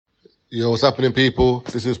Yo, what's happening, people?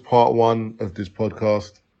 This is part 1 of this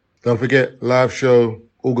podcast. Don't forget, live show,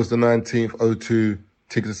 August the 19th, 02.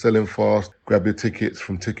 Tickets are selling fast. Grab your tickets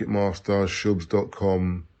from Ticketmaster,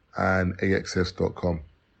 shubs.com and axs.com.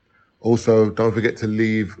 Also, don't forget to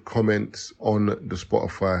leave comments on the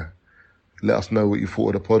Spotify. Let us know what you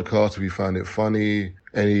thought of the podcast, if you found it funny,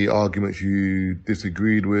 any arguments you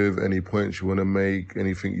disagreed with, any points you want to make,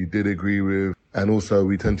 anything you did agree with. And also,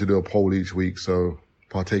 we tend to do a poll each week, so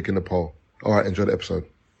partake in the poll. All right, enjoy the episode.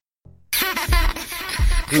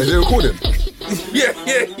 Is it recording? Yeah.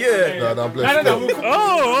 Nah, bless you.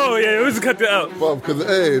 Oh, yeah, it was cut that out. Because,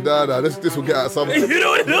 this will get out something. You know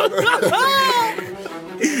what?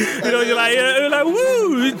 You're like,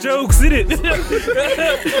 woo, jokes in it.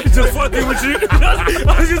 Just fucking with you.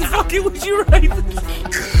 I was just fucking with you, right?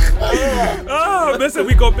 Oh, listen,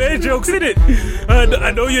 we got bad jokes in it.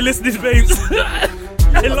 I know you're listening, babes.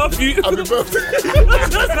 I love you. Happy birthday.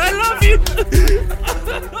 I love you.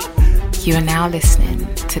 You are now listening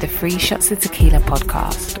to the Free Shots of Tequila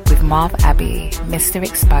podcast with Marv Abbey, Mr.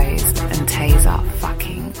 Exposed, and Taser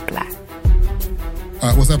fucking Black.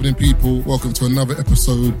 Alright, what's happening, people? Welcome to another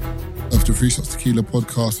episode of the Free Shots Tequila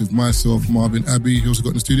podcast with myself, Marvin Abbey. Who also got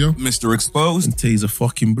in the studio? Mr. Exposed. And Taser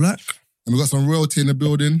fucking Black. And we've got some royalty in the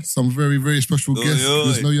building, some very, very special guests.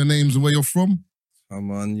 Just know your names and where you're from.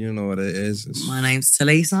 Come on, you know what it is. My name's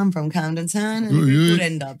Talisa, I'm from Camden Town, and we're called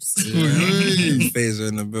N-Dubz. Phaser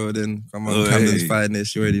in the building. Come on, Camden's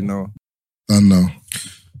finest, you already know. Done now.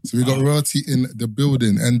 So we got royalty in the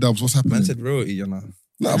building. N-Dubz, what's happening? Man said royalty, you know.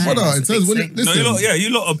 Nah, brother, in terms of when No, you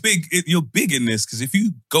lot are big. You're big in this because if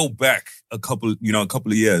you go back a couple of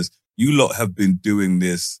years, you lot have been doing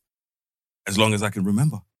this as long as I can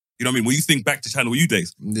remember. You know what I mean? When you think back to Channel U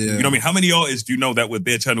days, you know what I mean? How many artists do you know that were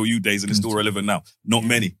their Channel U days and it's still relevant now? Not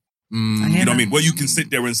many. You know what I mean? Where you can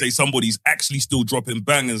sit there and say somebody's actually still dropping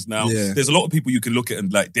bangers now. Yeah. There's a lot of people you can look at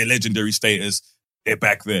and like their legendary status, they're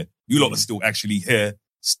back there. You lot are still actually here,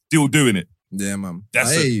 still doing it. Yeah, man. But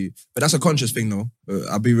that's a conscious thing, though.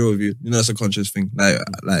 I'll be real with you. You know, that's a conscious thing.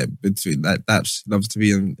 Like between Daps loves to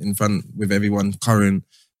be in front with everyone current.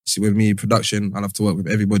 See, with me, production, I love to work with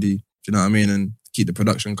everybody. Do you know what I mean? And keep the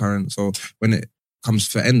production current. So when it comes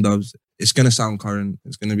for N-Dubz, it's gonna sound current.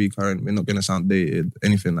 It's gonna be current. We're not gonna sound dated,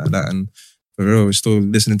 anything like that. And for real, we're still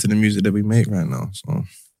listening to the music that we make right now. So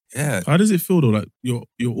yeah. How does it feel though? Like your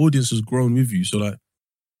audience has grown with you. So like,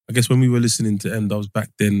 I guess when we were listening to N-Dubz back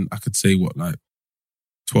then, I could say what, like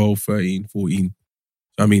 12, 13, 14.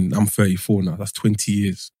 I mean, I'm 34 now. That's 20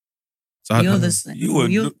 years. So you're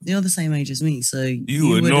the same age as me, so you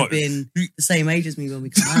would have been the same age as me when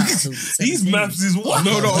we come out. So these maps is what?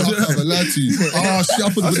 No, I'm lied to you. Oh shit! I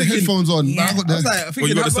put the headphones on. Yeah. I got the.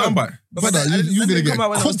 You got the soundbite. Brother, you're gonna get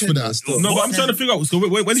caught for that. No, but I'm trying to figure out. So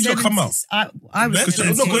when did you come out? I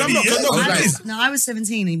was. No, I was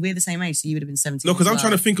 17, and we're the same age, so you would have been 17. No, because I'm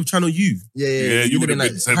trying to think of Channel U. Yeah, you would have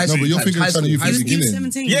been 17. No, but you're thinking of Channel U from the beginning.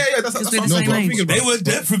 17. Yeah, that's what I'm thinking about. They were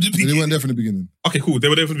there from the beginning. They weren't there from the beginning. Okay, cool. They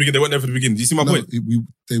were there from the beginning. They weren't there from the beginning. Do you see my point?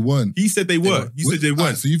 They weren't. He said they were. You said they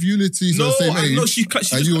weren't. So if you literally the same age, no, she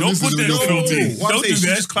don't put that on me. Don't do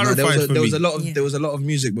that. Just clarified for me. There was a lot of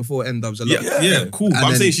music before N-Dubz. Yeah, cool. But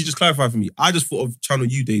I'm saying she just clarified for me. I just thought of Channel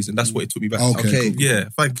U days, and that's what it took me back. Okay. Cool. Yeah,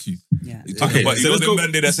 thank you. Yeah. Okay, but you know the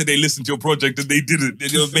man that said they listened to your project and they didn't.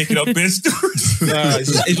 They were making up best stories.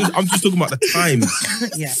 I'm just talking about the time.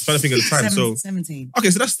 Yeah. Trying to think of the time. 17. Okay,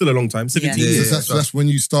 so that's still a long time. 17 years. So that's when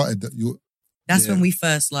you started. That's when we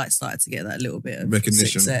first started to get that little bit of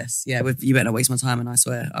recognition. Success. Yeah, with You Better Not Waste My Time, and I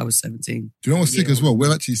swear I was 17. Do you know what's sick as well? We've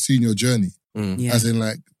actually seen your journey. Yeah. As in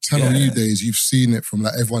like Channel U days, you've seen it from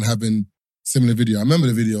like everyone having similar video. I remember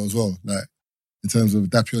the video as well, like in terms of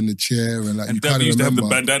Dappy on the chair and like and you kind of used remember. to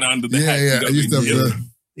have the bandana under the hat. Yeah, I used to have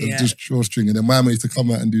the just drawstring, and then my man used to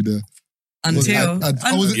come out and do the Until.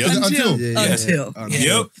 Was it until? Until.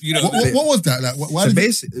 Yep. You know what was that like? Why so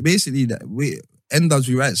basically that N-Dubz,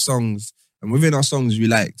 we write songs, and within our songs we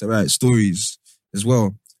like to write stories as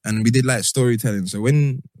well, and we did like storytelling. So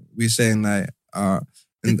when we're saying like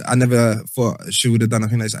and I never thought she would have done a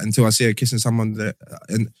thing like that until I see her kissing someone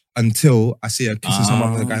until I see her kissing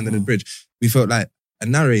someone on the guy under the bridge. We felt like a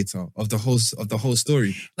narrator of the whole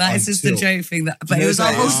story. That is just the joke thing. But it was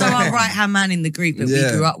also our right-hand man in the group that we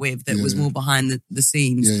grew up with that was more behind the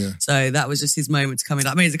scenes. Yeah. So that was just his moment to come in.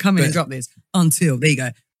 Like, Amazing, come in and drop this. Until. There you go.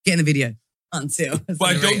 Get in the video. Until. But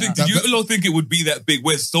I don't think, did you lot think it would be that big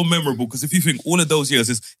where it's so memorable? Because if you think all of those years,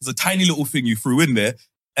 it's a tiny little thing you threw in there.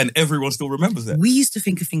 and everyone still remembers that. We used to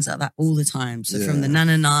think of things like that all the time. So from the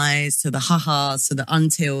na-na-nas to the ha-has to the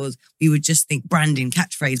untils, we would just think branding,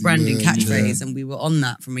 catchphrase, and we were on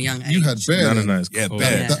that from a young age. You had bear. Nice. Yeah, Cool.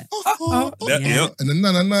 bear. Yeah. And then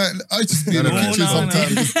I used to be in the kitchen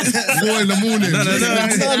sometimes. 4 in the morning.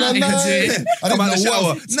 I Come out the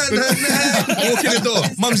shower. No. Walk in the door.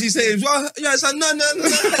 Mumsy saying, yeah, it's like, no.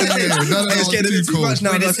 It's getting a bit too much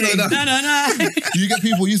now. No. You get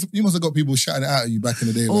people, you must have got people shouting it out at you back in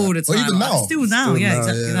the day. All the time. Or even now. Still now, yeah,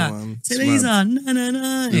 exactly yeah, that. man. Teresa,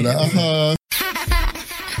 no. You're like,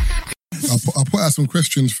 I put out some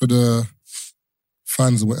questions for the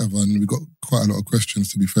fans or whatever, and we got quite a lot of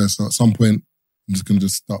questions, to be fair. So at some point, I'm just going to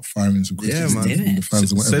start firing some questions man. from the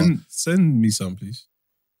fans or whatever. Send me some, please.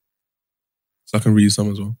 So I can read some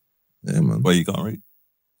as well. Yeah, man. Well, you can't read.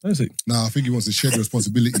 That's it. Nah, I think he wants to share the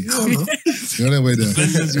responsibility. You know that way there.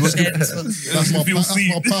 That's my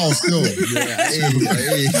pal still.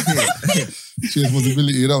 Share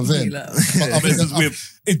responsibility, you know what I'm saying?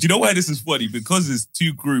 Do you know why this is funny? Because it's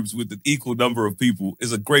two groups with an equal number of people.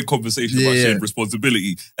 It's a great conversation about shared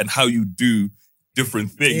responsibility and how you do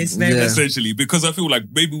different things, essentially. Because I feel like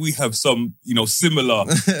maybe we have some, similar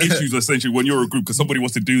issues, essentially, when you're a group, because somebody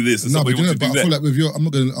wants to do this and somebody wants to do that. I feel like with your,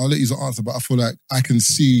 I'll let you answer, but I feel like I can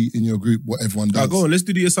see in your group what everyone does. Go on, let's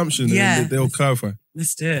do the assumption and they'll clarify.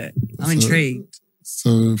 Let's do it. I'm intrigued.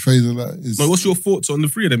 So, Fraser, is... No, what's your thoughts on the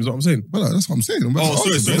three of them, is what I'm saying? Well, that's what I'm saying. Sorry. No,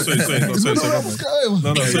 sorry.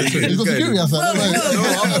 He's got security outside.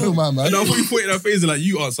 No, man. I thought you pointed at Fraser like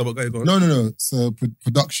you answer, but go on. No. So,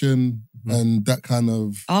 production and that kind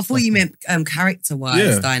of... I thought you meant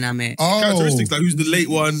character-wise dynamic. Oh. Characteristics, like who's the late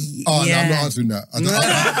one? Oh, no, I'm not answering that.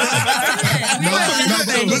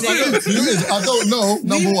 I don't know,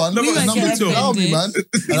 number one. Number two, tell me, man.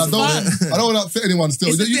 And I don't want to upset anyone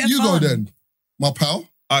still. You go then. My pal.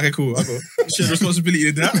 Okay, cool. I go. Share responsibility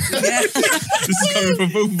in that. This is coming from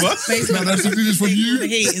both of us. No, that's from you. The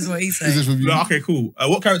heat is what he said. This is from you. No, okay, cool.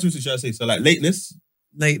 What characteristics should I say? So, like, lateness.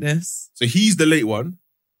 So, he's the late one.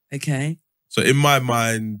 Okay. So, in my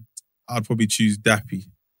mind, I'd probably choose Dappy.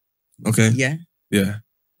 Okay. Yeah.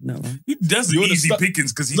 No. That's easy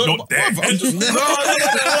pickings because he's not there. No, but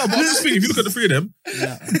just think, if you look at the three of them,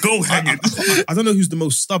 go hang it. I don't know who's the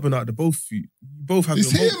most stubborn out of the both of you. You both have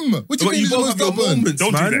it's your him. What do you mean he's the most stubborn? Moments,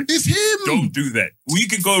 Don't man. do that. It's him. Don't do that. We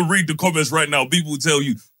can go and read the comments right now. People will tell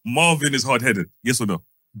you Marvin is hard-headed. Yes or no?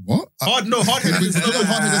 What? Hard-headed. Hardheaded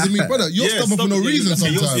doesn't mean, brother, you're stubborn for no reason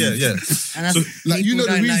sometimes. Yeah. And So, like, you know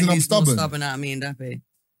the reason I'm stubborn. Stubborn out of me and Dappy.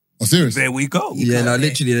 Oh, serious? There we go. Yeah, no,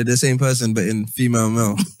 literally they're the same person, but in female and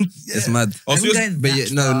male. It's mad. Oh, so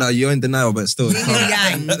No, you're in denial, but still. Yin and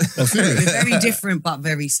yang. We're very different, but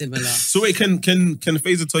very similar. So wait, can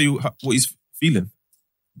Fazer tell you what he's feeling?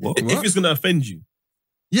 What? If it's going to offend you.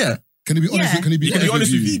 Yeah. Can he be honest? Yeah. Can he be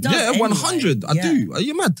honest with you? Yeah, 100. I do. Are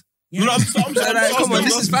you mad? Yeah. No, I'm Come on,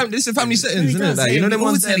 this is family settings, isn't it? Like, you know them we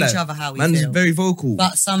all ones tell there, each like, other how we man's feel. very vocal.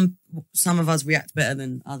 But some of us react better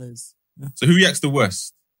than others. So who reacts the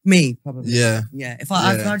worst? Me, probably. Yeah. Yeah. If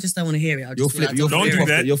I just don't want to hear it, I'll You'll just be flip. like, You'll Don't flip do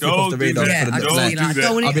that. You'll flip off the Don't do radar that. for the Don't like. do that.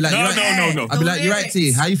 I'll be like, No. I'll be like, you're right,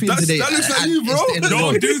 T. How you feeling today? That looks like you, bro.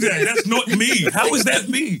 Don't do that. That's not me. How is that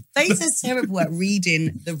me? Faith is terrible at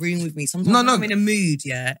reading the room with me. Sometimes No. when I'm in a mood,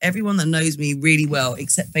 everyone that knows me really well,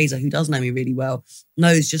 except Fazer, who does know me really well,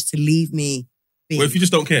 knows just to leave me be. Well, if you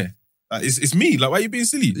just don't care. Like, it's me. Like, why are you being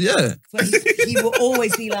silly? Yeah. But he will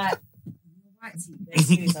always be like, right,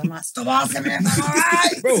 I'm like, stop asking me if I'm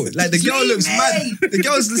alright. Bro, like the girl looks me. mad. The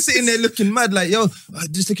girl's sitting there looking mad, like, yo,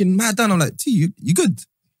 just looking mad down. I'm like, T, you good?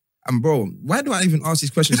 And bro, why do I even ask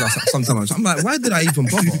these questions sometimes? I'm like, why did I even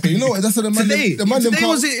bother? You know what? That's what the man. Today Today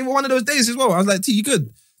was it one of those days as well. I was like, T, you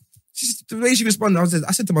good? The way she responded,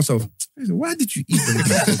 I said to myself, why did you even?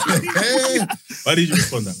 Why did you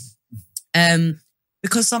respond that?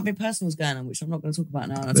 Because something personal was going on, which I'm not going to talk about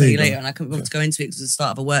now. I'll There tell you you go. later, and I couldn't want to go into it because it's the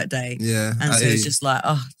start of a work day. Yeah. And so it's just like,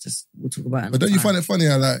 we'll talk about it. But don't you find it funny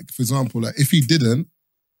how, like, for example, like, if he didn't,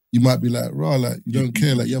 you might be like, rah, like, you don't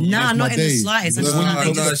care, like, yeah, Nah, that's not my in the day. slightest. I But just when- want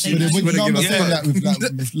to but make when- it but when- give I'm up. saying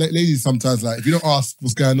that with ladies sometimes, like, if you don't ask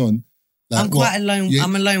what's going on, like, I'm quite alone. Yeah.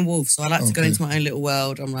 I'm a lone wolf, so I like to go Okay. into my own little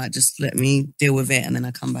world. I'm like, just let me deal with it, and then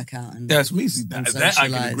I come back out. And That's me. See, that I can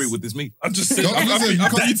socialise. agree with. Is me. I'm just saying. Don't listen, you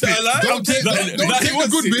can't- you tell a lie. Don't take the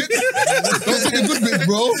good bit. Don't take the good bit,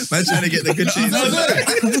 bro. Man trying to get the good cheese.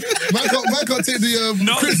 Man can't take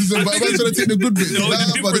the criticism, but man trying to take the good bit. No,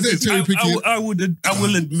 the But difference they is, cherry picking. I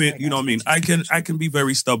will admit, you know what I mean. I can be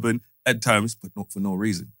very stubborn at times, but not for no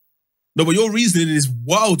reason. No, but your reasoning is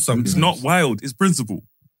wild sometimes. It's not wild. It's principle.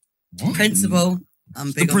 principle.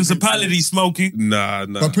 I'm big The principality, Smokey. Nah.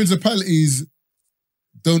 But principalities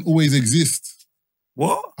don't always exist.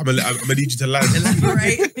 What? I'm gonna need you to land.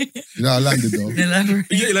 Elaborate. You know, I landed though. Elaborate.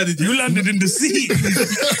 Yeah, you landed. You landed in the sea.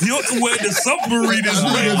 You're where the submarine is.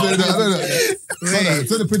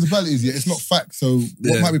 So the principalities, yeah, it's not fact. So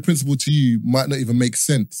what might be principle to you might not even make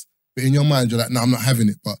sense. But in your mind, you're like, no, I'm not having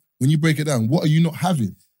it. But when you break it down, what are you not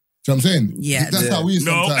having? Do you know what I'm saying? Yeah. That's how we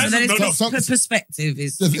sometimes. Perspective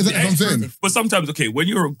is That's what I'm saying. But sometimes, okay, when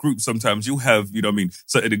you're a group, sometimes you have, you know what I mean,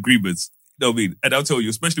 certain agreements. You know what I mean? And I'll tell you,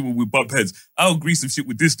 especially when we bump heads, I'll agree some shit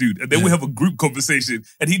with this dude, and then we have a group conversation,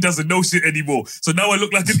 and he doesn't know shit anymore. So now I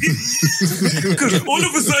look like an idiot. Because all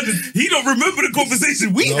of a sudden, he don't remember the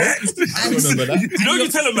conversation we had. I don't remember that. You know, you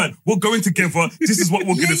tell him, man, we're going together. This is what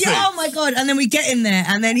we're going to say. Oh my God. And then we get in there,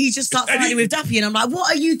 and then he just starts fighting with Duffy, and I'm like,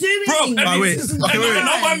 what are you doing? Bro, and Now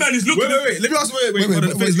my man is looking at Wait. Let me ask. Wait. But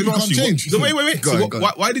Let me ask you. change. Wait. Go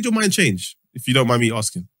on. Why did your mind change? If you don't mind me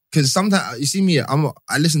asking. Because sometimes you see me,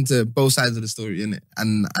 I listen to both sides of the story, innit?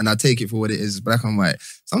 And I take it for what it is, black and white.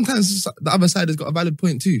 Sometimes the other side has got a valid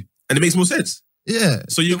point too. And it makes more sense. Yeah.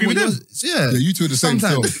 So you agree with them? Yeah. Yeah, you two are the same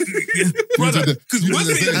still. brother, because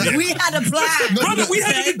We had a plan. brother, we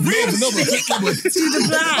had an agreement. No, but the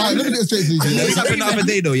plan. all right, let me get straight to you. This happened the other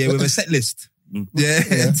day though, with a set list. Yeah.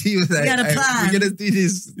 He was like, We had a plan. we're gonna do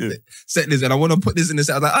this set list, and I want to put this in the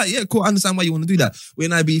set. I was like, yeah, cool. I understand why you want to do that. We're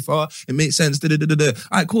in IB4. It makes sense. All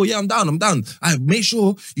right, cool. Yeah, I'm down. All right, make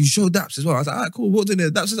sure you show Daps as well. I was like, all right, cool. What's in there?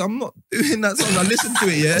 Daps says, I'm not doing that song. I listened to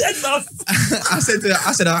it. Yeah. I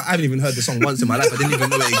said, I haven't even heard the song once in my life. I didn't even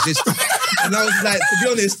know it existed. And I was like, to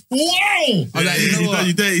be honest, wow. I was like, you know what?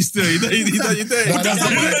 You dirty still. You dirty. That's how you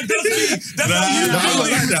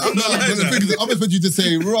I'm not like that. I'm expecting you to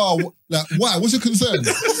say, raw, like, why? What's your concern?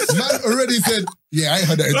 Man already said, yeah, I ain't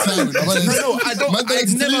heard that in time. I don't.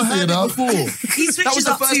 I've never heard it before. He That switches was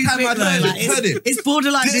the up first too time quick, I'd though. heard it. It's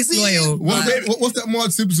borderline disloyal. What's that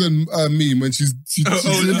Marge Simpson meme when she's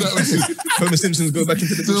Homer Simpsons go back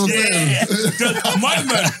into the My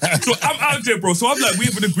man. So I'm out there, bro. So I'm like, we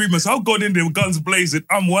have an agreement. So I've gone in there with guns blazing.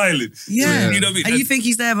 I'm wilding. Yeah. You know what I mean? And you think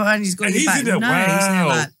he's there behind, he's got And your he's back. in there, No, wow. he's there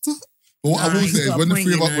like, But what I will he's say is got a when the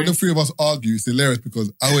point, three of us argue, it's hilarious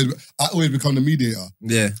because I always become the mediator.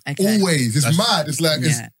 Yeah. okay. Always. It's mad. It's like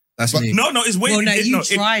Yeah. That's But- me. No, it's way. Well, no, you it-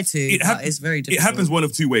 try to, it but hap- it's very It difficult. happens one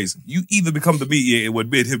of two ways. You either become the mediator when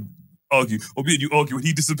me and him argue, or me and you argue when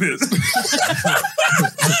he disappears.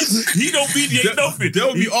 He don't mediate nothing.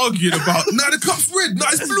 They'll be arguing about, the cup's red,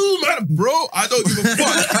 it's blue, man. Bro, I don't give a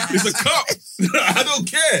fuck. It's a cup. I don't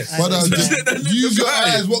care. But use your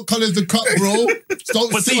eyes. What colour's the cup, bro?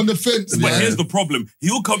 Don't But sit see, on the fence, But man. here's the problem.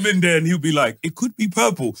 He'll come in there and he'll be like, it could be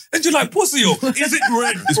purple. And you're like, pussy, is it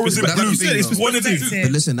red or is it But that's blue? the thing, It's one of the two. Perspective.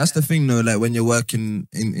 But listen, that's the thing though, like when you're working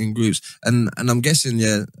in groups, and I'm guessing,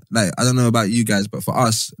 like, I don't know about you guys, but for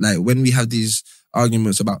us, like when we have these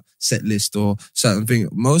arguments about set list or certain thing,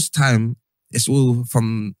 most time it's all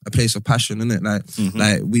from a place of passion, isn't it? Like,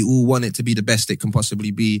 like we all want it to be the best it can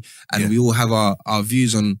possibly be, and we all have our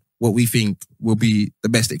views on what we think will be the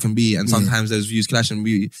best it can be, and sometimes those views clash, and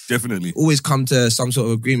we Definitely. always come to some sort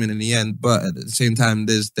of agreement in the end. But at the same time,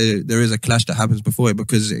 there is a clash that happens before it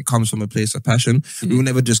because it comes from a place of passion. We will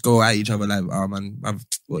never just go at each other like, oh man,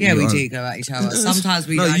 Yeah, we do go at each other. Sometimes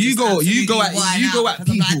we. No, like, you just go absolutely at wild out because I'm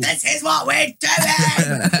people. like, this is what we're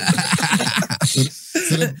doing.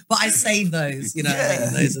 But I save those, you know.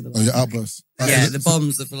 Those are the Oh, your outbursts. yeah, the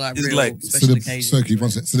bombs are for like It's real like- special occasions. Sorry, one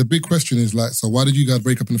second. So the big question is like, so why did you guys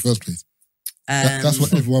break up in the first place? That's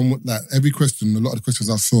what everyone like. Every question, a lot of the questions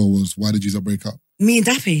I saw was, why did you guys break up? Me and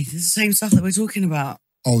Daffy, it's the same stuff that we're talking about.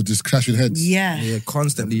 Oh, just clashing heads. Yeah. Yeah,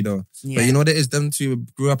 constantly though. Yeah. But you know what it is? Them two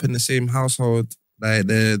grew up in the same household. Like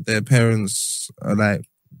their parents are like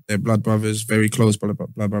their blood brothers, very close blood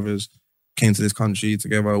brothers. Came to this country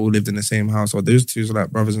together, all lived in the same household. Those two are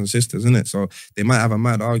like brothers and sisters, isn't it? So they might have a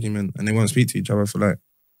mad argument and they won't speak to each other for like a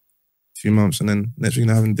few months, and then next week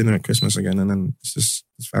they're having dinner at Christmas again, and then it's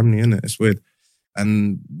family, innit? It's weird.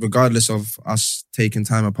 And regardless of us taking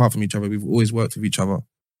time apart from each other, we've always worked with each other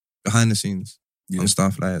behind the scenes and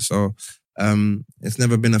stuff like that. So it's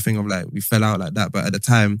never been a thing of like we fell out like that. But at the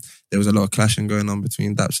time, there was a lot of clashing going on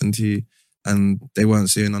between Daps and T, and they weren't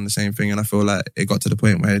seeing on the same thing. And I feel like it got to the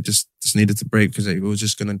point where it just needed to break because it was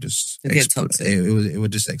just gonna just Get toxic. it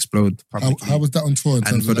would just explode publicly. How was that on tour in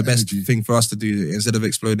terms And for of the best energy? thing for us to do, instead of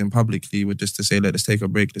exploding publicly, would just to say, let's take a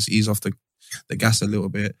break, let's ease off the gas a little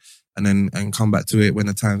bit, and come back to it when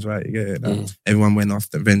the time's right. You get it? Like, everyone went off,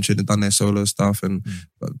 ventured and done their solo stuff, and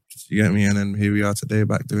but, you get me. And then here we are today,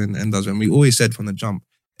 back doing N-Dubz. And we always said from the jump,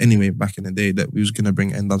 anyway, back in the day, that we was gonna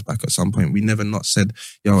bring N-Dubz back at some point. We never not said,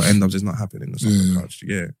 yo, N-Dubz is not happening or something.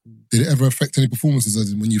 Yeah. Did it ever affect any performances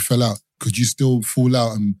as in when you fell out? Could you still fall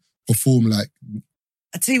out and perform like?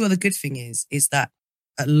 I tell you what the good thing is that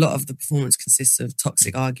a lot of the performance consists of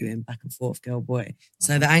toxic arguing back and forth, girl, boy.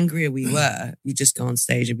 So the angrier we were, you just go on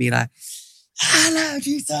stage and be like, I loved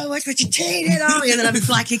you so much, but you cheated on me. And then I'd be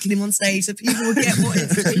fly kicking him on stage so people would get what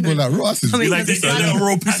it's People are like, Ross is Like this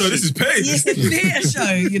raw pistol. This is pain. Yeah, it's a theatre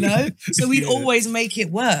show, you know? So we'd always make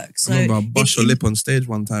it work. So I remember I bust your lip on stage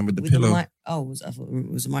one time with the with pillow. The mic, I thought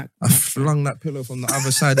it was a mic. I flung that pillow from the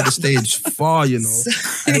other side of the stage far, you know.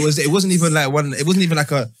 And it wasn't even like one, it wasn't even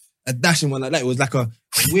like a dashing one like that. It was like a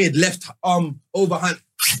weird left arm overhand,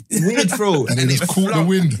 weird throw. And then it caught the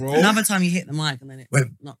wind, bro. Another time you hit the mic and then it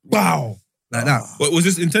went not Bow! Like that. What, was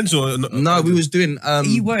this intentional? No, we was doing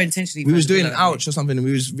you were intentionally. we was doing an ouch or something.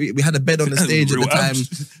 We had a bed on the stage at the time,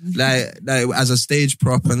 like as a stage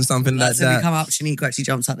prop and something like so that. we come up, Shaniqua actually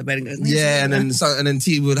jumps out the bed and goes, Yeah, and then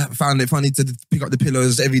T would found it funny to pick up the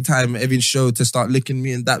pillows every time, every show to start licking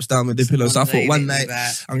me and Daps down with the pillows. So I thought one night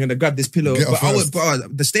I'm gonna grab this pillow, Get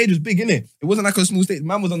but the stage was big, innit? It wasn't like a small stage.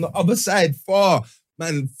 Man was on the other side, far.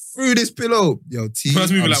 Man, threw this pillow. Yo, T.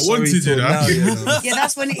 First movie I'm like sorry wanted till it, now, huh? you know. Yeah,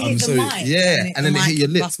 that's when it I'm hit the sorry. mic. Yeah, and then it hit your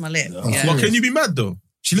lip. Bust my lip. Oh, Yeah. Well, can you be mad though?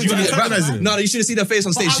 She looked You at me. were antagonising. No, you should have seen her face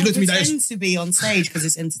on But stage. She looked at me like pretend to be on stage because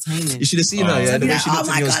it's entertaining. you should have seen her, yeah, So the be way like, she oh looked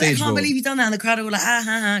at my me on God, stage, I can't bro. believe you done that. And the crowd were like, ah,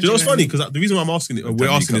 ha, ha. Do you know what's funny? Because the reason why I'm asking it, we're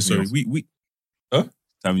you asking cut this, me sorry, off.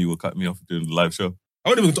 Time you were cutting me off doing the live show. I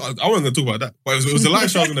wasn't going to talk about that, but it was the live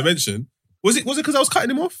show I was going to mention. Was it because I was cutting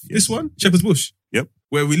him off? This one? Shepherd's Bush. Yep.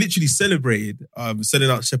 Where we literally celebrated selling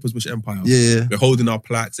out Shepherd's Bush Empire. Yeah. We're holding our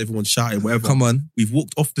plaques, everyone's shouting, whatever. Come on. We've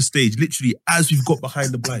walked off the stage, literally, as we've got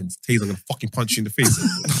behind the blinds. Taser, I'm going to fucking punch you in the face.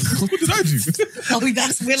 What did I do? Oh,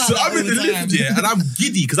 that's we're like So that I'm in all the the time. lift, yeah, and I'm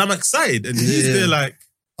giddy because I'm excited. And he's Yeah. there like...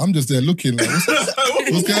 I'm just there looking like,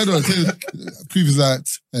 what's going on? Previous like,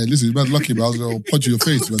 hey, listen, you man lucky, but I was going to punch you in your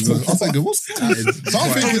face, man. I'm thinking, what's so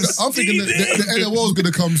I'm thinking the LOL's going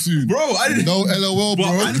to come soon. Bro, I didn't... No LOL, bro.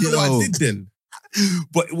 But I didn't know what Yo. I did then.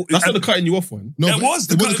 But That's not the cutting you off one. No, It but was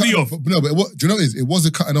the wasn't cutting me off. No, but do you know what it is? It was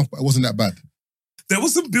a cutting off, but it wasn't that bad. there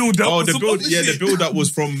was some build up. Oh, the build up was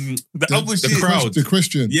from the crowd. The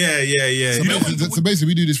Christian. Yeah. So basically,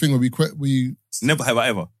 we do this thing where we Never have I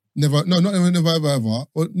ever. never, no, not never, ever.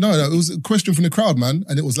 Well, no, it was a question from the crowd, man.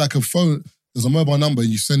 And it was like a phone, there's a mobile number,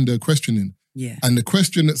 you send a question in. Yeah. And the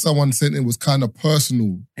question that someone sent in was kind of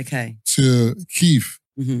personal Okay. to Keith.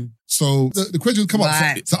 Mm-hmm. So the question come up.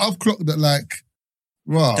 Right. So I've clocked that like,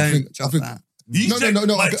 right, Don't I think, drop that.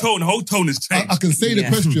 No, My tone, whole tone has changed. I can say the Yeah.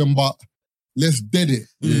 question, but let's dead it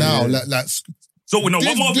now. Like, So no,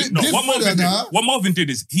 This- what Marvin did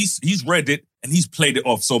is he's read it and he's played it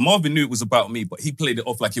off. So Marvin knew it was about me, but he played it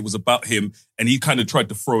off like it was about him, and he kind of tried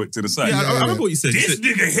to throw it to the side. Yeah, I remember what you said. You This said-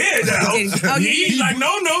 nigga here now. Oh, He's like,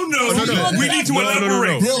 no. no. We need to No.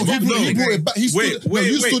 elaborate. bro, he brought it back. He stood,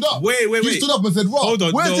 you stood up. Wait. You stood up and said, Rob, Hold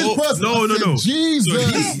on, where's no, this person? no, I no, said, no.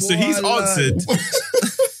 Jesus. So he's answered,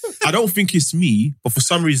 I don't think it's me, but for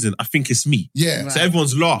some reason, I think it's me. Yeah. Right. So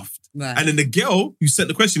everyone's laughed. Right. And then the girl who sent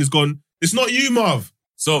the question has gone, it's not you, Marv.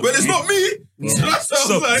 So But it's not me. Yeah.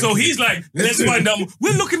 So he's like, let's find out.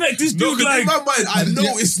 We're looking at this No, dude 'cause like, in my mind, I know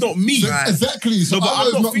Yeah. it's not me. Right. Exactly. So No, but I know I'm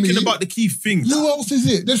it's not not thinking me. about the Keith thing. Who else is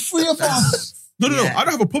it? There's three of us. No, Yeah. I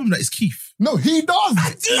don't have a problem that it's Keith. No, he does.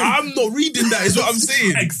 I'm not reading that, is what I'm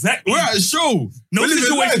saying. exactly. We're at a show. No We're living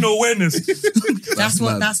situational awareness. That's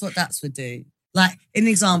what mad. Dats would do. Like, an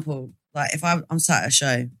example, like if I'm sat at a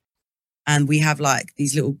show and we have like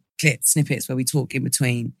these little clip snippets where we talk in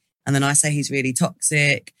between, and then I say he's really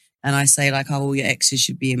toxic, and I say like, oh, all your exes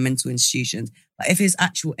should be in mental institutions. Like if his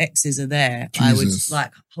actual exes are there, I would Jesus.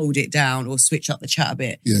 like hold it down or switch up the chat a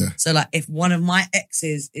bit. Yeah. So like if one of my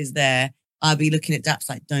exes is there, I'd be looking at Daps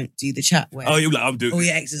like, don't do the chat where Oh, you're like, I'm doing. all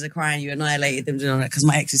your exes are crying, you annihilated them, because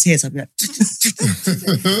my ex is here. So I'd be like,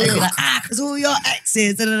 they'd be like, because all your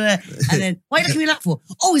exes, da, da, da. And then, why are you looking at me like that for?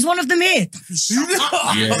 Oh, he's one of them here. Shut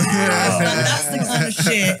up. That's the kind of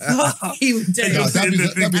shit he would do. No, that'd be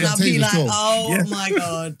the And I'd be Taser like, show. oh my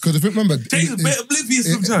God. Because if you remember, Taser's a bit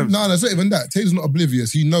oblivious sometimes. No, it's not even that. Taser's not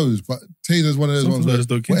oblivious. He knows, but Taser's one of those ones where Sometimes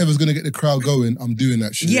don't care. whatever's going to get the crowd going, I'm doing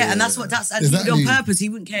that shit. Yeah, and that's what that's and Exactly. on purpose. He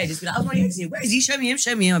wouldn't care. Just be like, I was my ex here. Where is he? Show me him.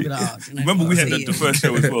 Show me him. I'd be like, oh, do you know Remember, what? we I'll had see the you. first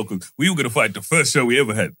show as well because we were going to fight the first show we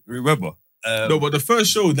ever had. Remember? No, but the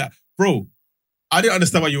first show that, bro, I didn't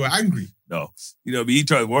understand why you were angry. No. You know what I mean? He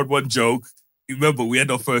tried to run one joke. You remember, we had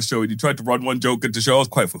our first show and he tried to run one joke into show. I was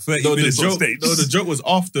quiet for 30 minutes on stage. the joke was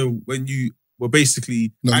after when you were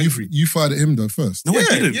basically No, angry. you fired at him though first. No, I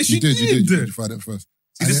didn't. Yes, You did. You fired at him first.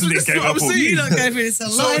 See, this is That's the game what I I'm put. saying. You don't go through this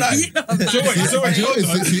alive. It's all right. Do you know what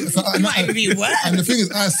it is? So It might even be worse. And the thing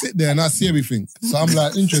is, I sit there and I see everything. So I'm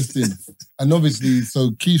like, interesting. And obviously,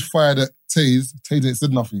 so Keith fired at Taze. Taze ain't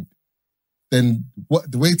said nothing. then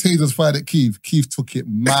the way Tasers fired at Keith took it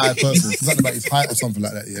mad personal. Something about his height or something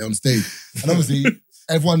like that, yeah, on stage. And obviously,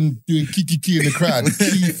 everyone doing kiki in the crowd.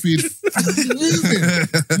 Keith is moving.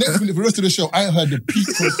 Next minute, for the rest of the show, I heard the peep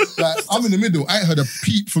from, like, I'm in the middle, I heard a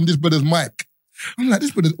peep from this brother's mic. I'm like, this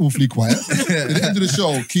brother's awfully quiet. At the end of the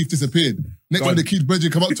show, Keith disappeared. Next one, the Keith's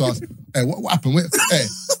brethren come up to us. Hey, what happened? Hey,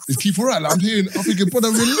 is Keith all right? Like, I'm thinking, brother,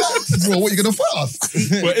 relax, bro. What, you gonna fast?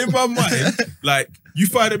 But in my mind, like, you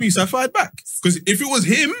fired at me, so I fired back. Because if it was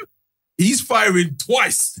him, he's firing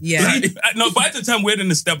twice. Yeah. Like, No, by the time we hadn't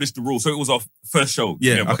established the rules, so it was our first show.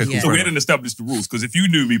 Yeah, together. okay, cool. So we hadn't established the rules, because if you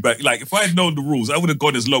knew me back, like, if I had known the rules, I would have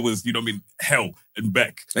gone as low as, you know what I mean, hell and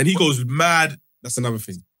back. and he goes mad. That's another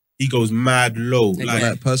thing. He goes mad low.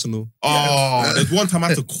 Like personal. Oh, there's one time I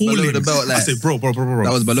had to call Below him. the belt, like- I said, bro.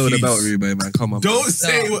 That was below the please. belt, Ruben, man. Come on. Don't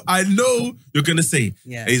say what I know you're going to say.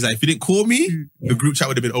 Yeah. And he's like, if you didn't call me, the group chat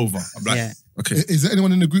would have been over. I'm like, Yeah. okay. Is there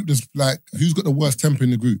anyone in the group that's like, who's got the worst temper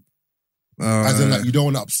in the group? As in, like, you don't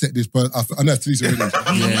want to upset this person. I know it's Talisa already.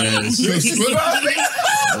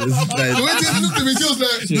 The way Talisa looked at me, she was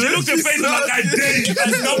like, They looked at face like I dare you,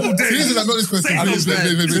 I double dare you. Talisa like, not this question.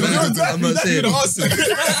 I'm not saying.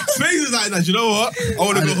 Space is like, you know what? I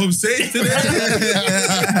want to go home safe today.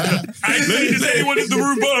 I ain't letting just anyone in the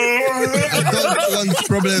room, I don't want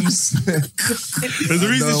problems. There's a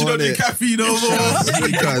reason don't she don't want do it. caffeine no more.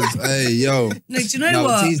 Because, hey, yo. No, do you know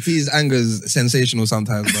what? T's anger's sensational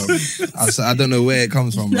sometimes, bro. I don't know where it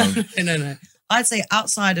comes from, bro. No. I'd say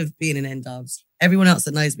outside of being an N-Dubz, everyone else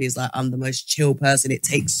that knows me is like, I'm the most chill person. It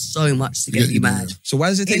takes so much to get you mad. So why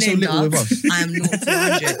does it take so little with us? I am 0 to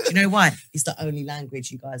 100. Do you know why? It's the only language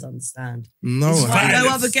you guys understand. No. It's why Violence.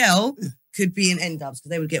 no other girl could be an N-Dubz because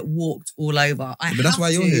they would get walked all over. But that's why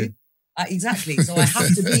you're here. Exactly. So I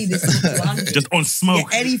have to be this 0 to 100. Just on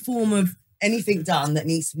smoke. Get any form of anything done that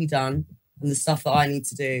needs to be done and the stuff that I need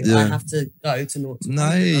to do, Yeah. I have to go to 0 to 100. No,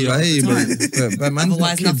 I hear you, but man's Otherwise,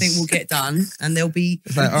 got kids. nothing will get done, and there'll be.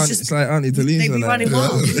 It's like Auntie Talisa. They be running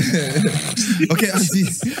wild. Okay,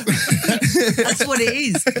 Auntie. That's what it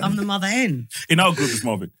is. I'm the mother hen. In our group, it's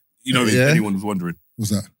Marvin. You know, if Yeah. anyone was wondering, What's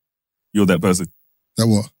that? you're that person That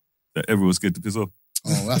what? that everyone's scared to piss off.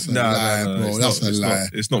 Oh, that's a lie, bro. it's That's not, a lie.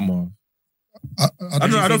 It's not Marv. I I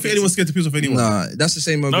don't think anyone's scared to piss off anyone. Nah, that's the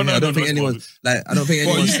same over No, here. I don't think it's anyone's like. I don't think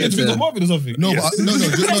What, you anyone's scared scared to piss off to. Marvin or something? No, Yes. but no. Do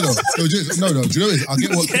you know what it is? I get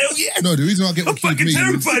what. Hell yeah. No, the reason I get I'm what Keith fucking means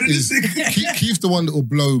terrified of this is thing. Keith's the one that will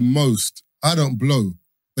blow most. I don't blow,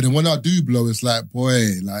 but then when I do blow, it's like, boy,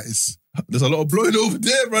 like it's. There's a lot of blowing over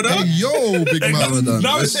there, brother. Hey yo, big man.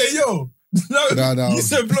 Now it's saying, yo. No. You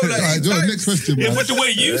said blow like Alright, Joe, next question, Yeah, man. but the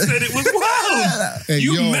way you said it was wild. Hey,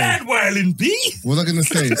 You yo. mad wildin' B? What was I gonna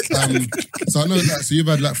say? So I know that. So you've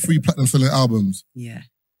had like 3 platinum selling albums. Yeah.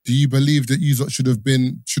 Do you believe that you should have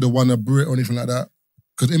won a Brit or anything like that?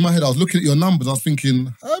 Because in my head, I was looking at your numbers. I was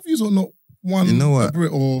thinking, have you not won You know what? a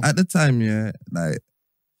Brit or? At the time, yeah, like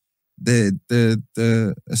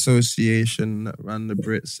the association that ran the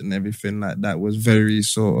Brits and everything like that was very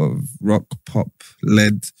sort of rock pop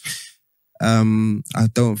led. I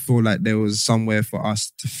don't feel like there was somewhere for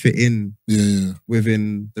us to fit in Yeah.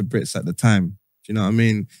 within the Brits at the time. Do you know what I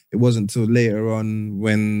mean? It wasn't until later on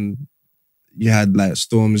when you had like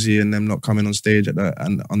Stormzy and them not coming on stage on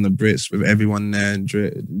the Brits with everyone there and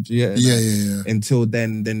Yeah. until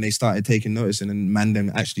then they started taking notice and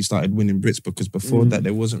Mandem actually started winning Brits because before that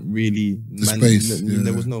there wasn't really space, yeah.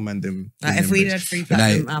 there was no Mandem. Like if winning we Brits. had 3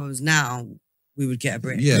 platinum albums now, we would get a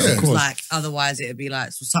Brit. Yeah, of It's course. like otherwise it'd be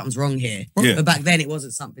like so something's wrong here. Yeah. But back then it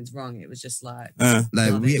wasn't something's wrong. It was just like Like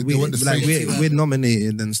They want the same. we're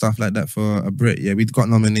nominated and stuff like that for a Brit. Yeah, we got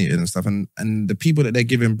nominated and stuff, and the people that they're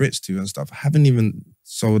giving Brits to and stuff haven't even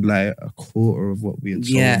sold like a quarter of what we had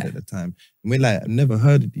sold Yeah. at the time. And we're like, I've never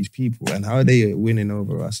heard of these people, and how are they winning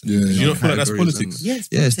over us? Yeah. Do you not feel like that's categories politics? and- yes,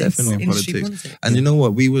 Yeah, it's definitely industry politics. And you know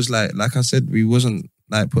what? We was like I said, we wasn't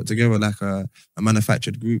like put together like a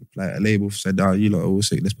manufactured group. Like a label said, "Oh, you lot are all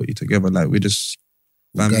sick. Let's put you together." Like we're just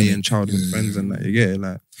family Organic. and childhood Yeah. friends, and like you get it.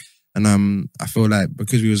 Like, and I feel like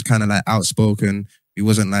because we was kind of like outspoken, we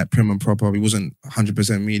wasn't like prim and proper. We wasn't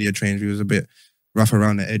 100% media trained. We was a bit rough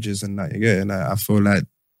around the edges, and like you get it. Like, I feel like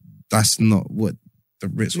that's not what the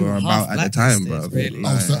Brits We were were about half at the time, bro. blacklisted, really.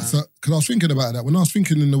 Oh, so, because I was thinking about that. When I was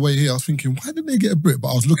thinking in the way here, I was thinking, why did they get a Brit?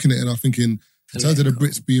 But I was looking at it and I was thinking, in terms of the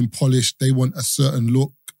Brits being polished, they want a certain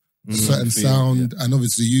look, a certain sound, and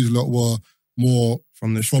obviously you lot were more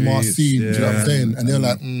from the from our streets, scene, do you know what I'm yeah. saying? And they're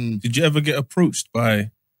like, Did you ever get approached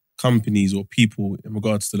by companies or people in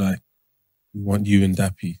regards to like, we want you and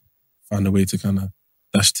Dappy, find a way to kind of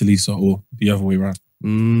dash Talisa or the other way around?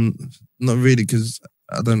 Not really, because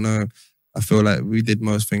I don't know. I feel like we did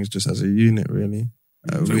most things just as a unit, really.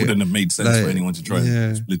 So it wouldn't have made sense for anyone to try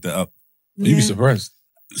and split that up. You'd be surprised.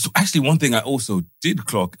 So actually, one thing I also did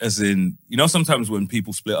clock, as in, you know, sometimes when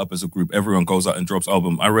people split up as a group, everyone goes out and drops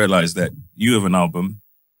album. I realized that you have an album,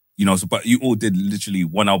 you know, so, but you all did literally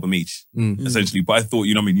one album each, essentially. But I thought,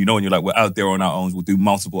 you know what I mean? You know, when you're like, we're out there on our own, we'll do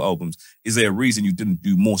multiple albums. Is there a reason you didn't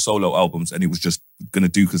do more solo albums and it was just going to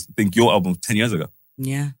do, because I think your album was 10 years ago.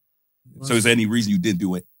 Yeah. So is there any reason you didn't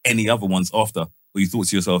do any other ones after? Or you thought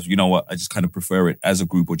to yourself, you know what, I just kind of prefer it as a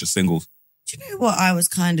group or just singles? Do you know what I was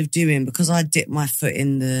kind of doing? Because I dipped my foot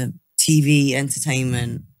in the TV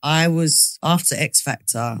entertainment. I was, after X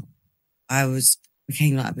Factor,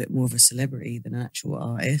 became like a bit more of a celebrity than an actual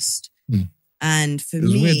artist. And for me... It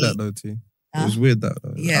was weird that though, T. It was weird that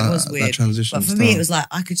though. Yeah, it was weird. That transition but for me, it was like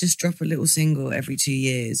I could just drop a little single every 2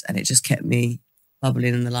 years and it just kept me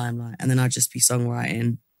bubbling in the limelight. And then I'd just be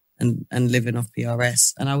songwriting and living off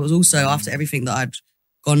PRS. And I was also, after everything that I'd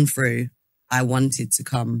gone through, I wanted to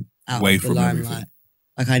come out Away of the from limelight. everything.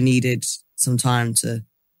 Like I needed some time to...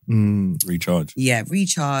 Recharge. Yeah,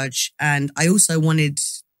 recharge. And I also wanted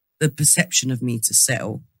the perception of me to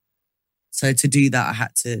settle. So to do that, I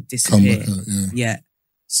had to disappear. Yeah.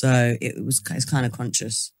 So it's kind of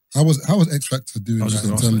conscious. How was X Factor doing that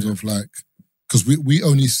in terms of like, because we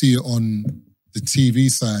only see it on the TV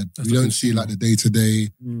side. We don't see like the day-to-day.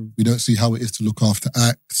 We don't see how it is to look after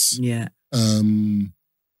acts. Yeah.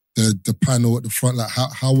 The panel at the front, like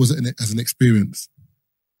how was it as an experience?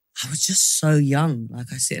 I was just so young. Like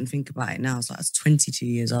I sit and think about it now. I was 22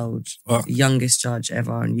 years old. The youngest judge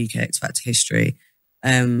ever in UK X Factor history.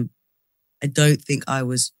 I don't think I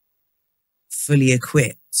was fully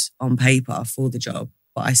equipped on paper for the job,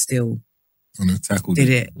 but I still did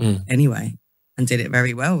it anyway and did it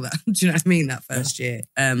very well. Do you know what I mean? That first year.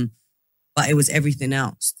 But it was everything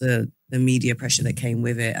else, the media pressure that came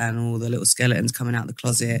with it and all the little skeletons coming out of the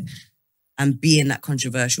closet and being that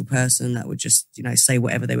controversial person that would just, you know, say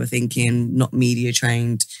whatever they were thinking, not media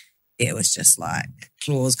trained. It was just like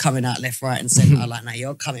claws coming out left, right and centre. Like, now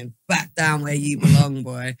you're coming back down where you belong,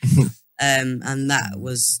 boy. And that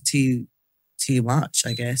was too much,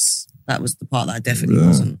 I guess. That was the part that I definitely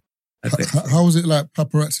wasn't equipped for. How was it like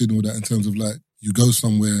paparazzi and all that in terms of like, you go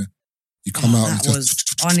somewhere, you come out and just...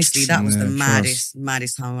 Honestly, that was the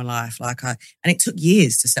maddest time of my life. And it took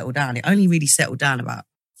years to settle down. It only really settled down about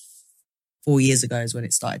 4 years ago is when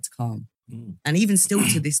it started to calm. And even still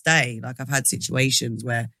to this day, like I've had situations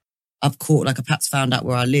where I've caught, like a Pat's found out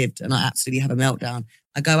where I lived and I absolutely have a meltdown.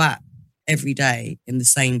 I go out every day in the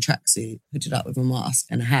same tracksuit, hooded up with a mask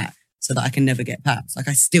and a hat so that I can never get Pats. Like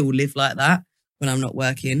I still live like that when I'm not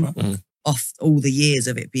working off all the years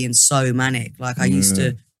of it being so manic. Like I used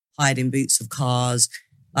to hide in boots of cars.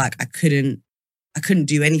 Like I couldn't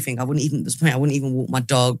do anything. I wouldn't even walk my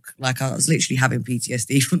dog. Like I was literally having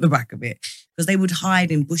PTSD from the back of it because they would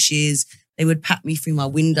hide in bushes. They would pat me through my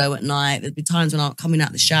window at night. There'd be times when I'm coming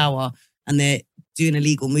out the shower and they're doing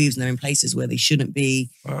illegal moves and they're in places where they shouldn't be.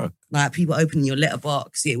 Like people opening your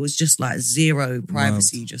letterbox. It was just like zero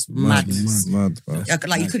privacy, just madness. Like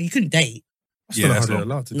you couldn't date. I still don't know how they're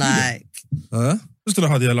allowed to do that. Huh? I still don't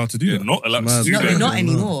know how they're allowed to do that. Not allowed to do that. Not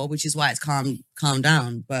anymore, which is why it's calmed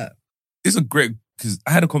down. But it's a great, because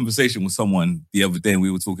I had a conversation with someone the other day and we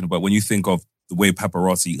were talking about when you think of the way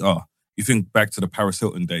paparazzi are, you think back to the Paris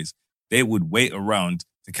Hilton days. They would wait around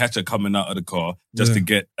to catch her coming out of the car just to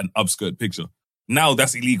get an upskirt picture. Now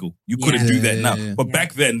that's illegal. You couldn't do that now. But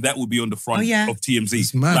back then, that would be on the front of TMZ.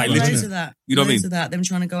 It's mad, like, loads of that. You know what I mean? Loads of that. Them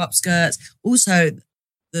trying to go up skirts. Also,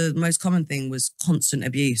 the most common thing was constant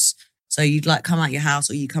abuse. So you'd like come out your house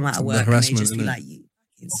or you come out of work and they just be like, you.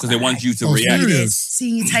 Because they want you to react.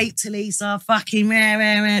 Seeing you tape to Lisa, fucking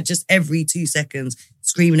just every 2 seconds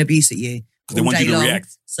screaming abuse at you. Because they want you to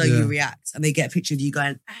react. So you react. And they get a picture of you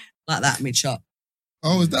going like that mid-shot.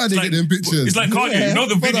 Oh, is that how they get them pictures? It's like Kanye, you know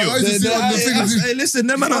the video. Hey, listen,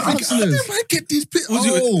 them man are hustlers. How do I get these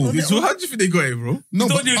pictures? So how do you think they got it, bro? No,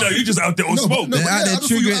 don't you know, you just out there on smoke. They're out there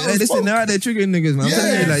triggering. Hey, listen, they're out there triggering niggas, man. I'm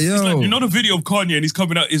telling you, like, yo. It's like, you know the video of Kanye and he's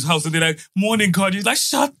coming out his house and they're like, morning Kanye. He's like,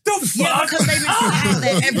 shut the fuck. Yeah, because they've been out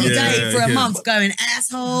there every day for a month going,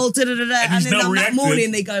 asshole, da-da-da-da. And then on that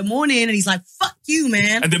morning, they go, morning. And he's like, fuck you,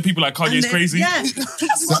 man. And then people like, Kanye's crazy. Yeah,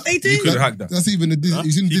 that's what they do. You could have hacked that. That's even the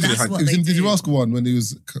Did you Rascal one when he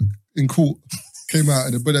was in court, came out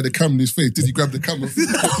and the brother had the camera in his face. Did he grab the camera?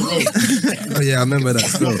 Oh yeah, I remember that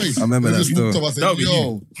still. I remember that still. I said,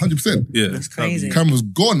 yo, 100%. Yeah. That's crazy. Camera's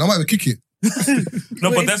gone. I might have to kick it.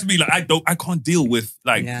 No, but that's me. Like, I can't deal with,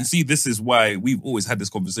 like, you see, this is why we've always had this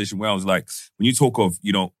conversation where I was like, when you talk of,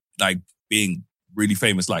 you know, like being really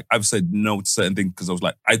famous, like I've said no to certain things because I was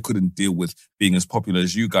like, I couldn't deal with being as popular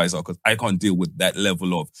as you guys are because I can't deal with that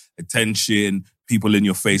level of attention, people in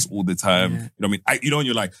your face all the time. Yeah. You know what I mean? You know, and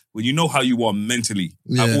you're like, when you know how you are mentally,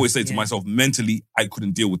 Yeah. I always say to Yeah. myself, mentally, I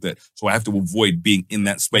couldn't deal with that. So I have to avoid being in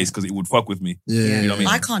that space because it would fuck with me. Yeah. You know what I mean?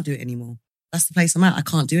 I can't do it anymore. That's the place I'm at. I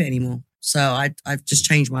can't do it anymore. So I've just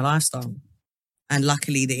changed my lifestyle. And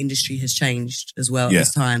luckily the industry has changed as well at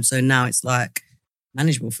this time. So now it's like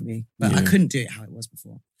manageable for me. But I couldn't do it how it was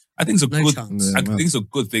before. I think it's a No good. chance. I think it's a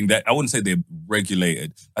good thing that I wouldn't say they're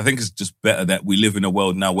regulated. I think it's just better that we live in a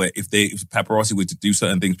world now where if paparazzi were to do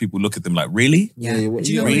certain things, people look at them like, really? Yeah. Yeah, what-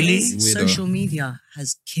 Do you know Really? what it is? Social media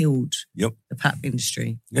has killed Yep. the pap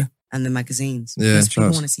industry. Yeah. And the magazines. Yeah, Because people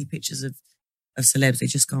trust. want to see pictures of celebs, they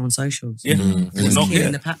just go on socials. Yeah. It's No, killing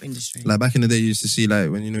yeah. the pap industry. Like back in the day, you used to see like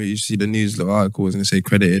when you used to see the news little articles and they say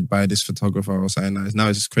credited by this photographer or something. Like, now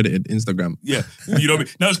it's just credited Instagram. Yeah. You know what I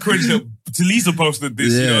mean? Now it's crazy that Talisa posted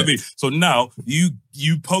this, you know what I mean? So now you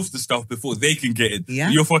post the stuff before they can get it. Yeah.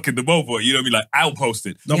 You're fucking them over. You know what I mean? Like, I'll post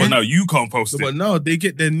it. No, Yeah. but now you can't post No, it. but now they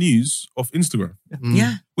get their news off Instagram.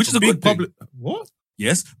 Yeah. Which is a Big good thing. public. What?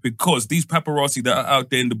 Yes, because these paparazzi that are out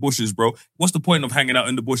there in the bushes, bro, what's the point of hanging out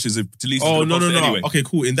in the bushes if Talisa's Oh, gonna no. post it anyway? Okay,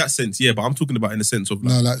 cool. In that sense, yeah, but I'm talking about in the sense of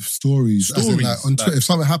like, No, like stories. As in, Stories, like, on like- Twitter, if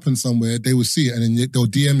something happens somewhere, they will see it and then they'll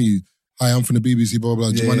DM you. Hi, I'm from the BBC, blah, blah,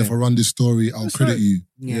 blah. Do you mind Yeah. if I run this story? I'll That's credit right. you.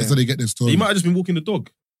 Yeah. That's how they get their story. you might have just been walking the dog.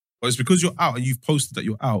 But it's because you're out and you've posted that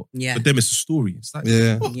you're out. Yeah. But them it's a story. It's like,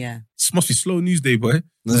 Yeah. what? Yeah. This must be slow news day, boy.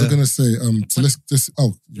 What was I going to say? So let's just,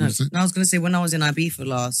 you No, wanna say- I was going to say when I was in Ibiza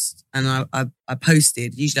last and I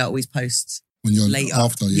posted, usually I always post when you're later.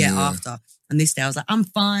 after. After. And this day I was like, I'm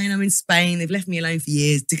fine. I'm in Spain. They've left me alone for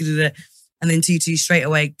years. And then 2-2 straight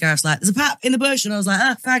away, Gareth's like, there's a pap in the bush. And I was like,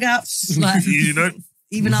 fag out. Like, You know?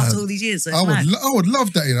 even after all these years. So it's mad. I would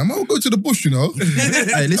love that, you know. I'll go to the bush, you know.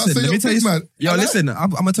 Hey, listen, let me tell you. Man. Yo, listen, I'm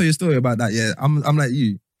gonna tell you a story about that. Yeah, I'm like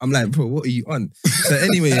you. I'm like, bro, what are you on? So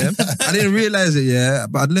anyway, yeah, I didn't realize it, yeah,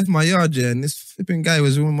 but I'd left my yard, yeah, and this flipping guy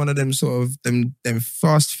was in one of them sort of them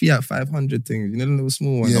fast Fiat 500 things, you know, the little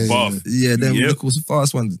small ones. Yeah, Above. Yeah, them Yep. little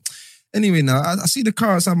fast ones. Anyway, now I see the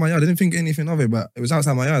car outside my yard. I didn't think anything of it, but it was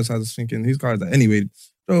outside my yard, so I was thinking, whose car is that? Anyway,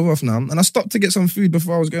 drove off now, and I stopped to get some food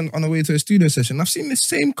before I was going on the way to a studio session. I've seen the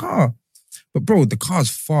same car, but bro, the car's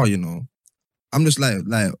far, you know. I'm just like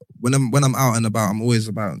when I'm out and about, I'm always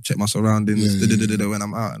about check my surroundings. Yeah. When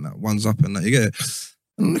I'm out and that one's up and that, you get it.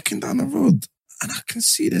 And I'm looking down the road and I can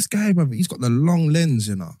see this guy, brother. He's got the long lens,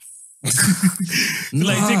 you know.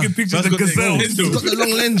 Like taking pictures of the gazelle. He's got the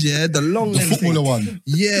long lens, yeah, the long The lens. footballer thing. one.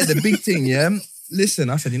 Yeah, the big thing, yeah. Listen,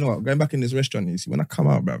 I said, you know what? Going back in this restaurant, you see, when I come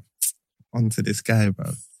out, bruv, onto this guy,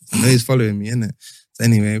 bruv. I know he's following me, innit? So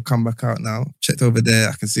anyway, come back out now. Checked over there.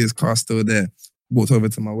 I can see his car still there. Walked over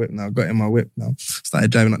to my whip now. Got in my whip now.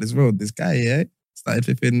 Started driving up this road. This guy, yeah, started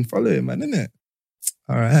flipping following, man, innit?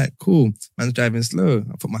 All right, cool. Man's driving slow.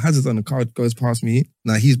 I put my hazards on. The car goes past me.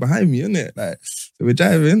 Now he's behind me, innit? Like, so we're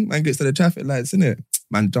driving. Man gets to the traffic lights, innit?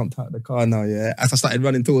 Man jumped out of the car now, yeah. As I started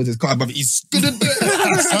running towards his car, but he's like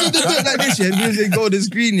this, yeah. Music golden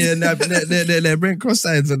screen, yeah. And they're Brent cross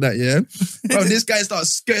sides and that, yeah. Bro, this guy starts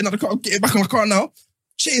skirting out the car, getting back on my car now,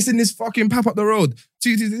 chasing this fucking pap up the road.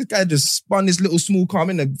 This guy just spun this little small car. I'm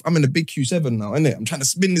in the big Q7 now, innit? I'm trying to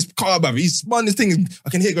spin this car, bruv. He spun this thing. I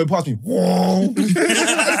can hear it go past me. Whoa. Yo,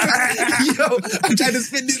 I'm trying to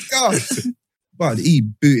spin this car. But he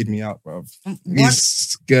booted me out, bruv. He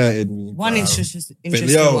skirted me. One bruv. interesting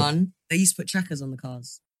yo. one. They used to put trackers on the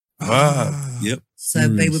cars. Ah, yep. So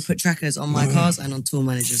they would put trackers on my cars and on tour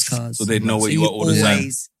managers' cars. So they'd know where you are all the time.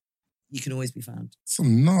 You can always be found.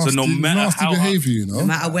 Some nasty, So no matter nasty how- behavior, you know. No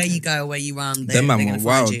matter where you go or where you run, they're Them man going to were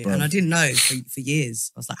find wild, you. bro. And I didn't know for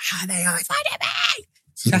years. I was like, how they are finding me?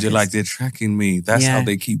 You're Trackers. like, they're tracking me. That's Yeah. how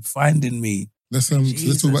they keep finding me. Let's talk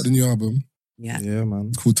about the new album. Yeah. Yeah, man.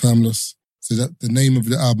 It's called Timeless. So that the name of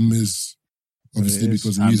the album is obviously It is.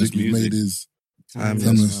 because the Timeless music you've music. made is.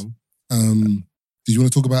 Timeless, man. Did you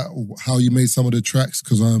want to talk about how you made some of the tracks?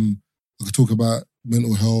 Because I could talk about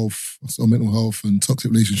mental health and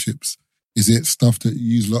toxic relationships. Is it stuff that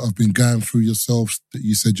you lot have been going through yourselves that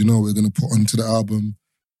you said, you know, we're going to put onto the album?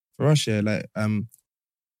 For us, yeah, like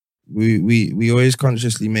we always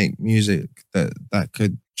consciously make music that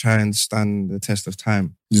could try and stand the test of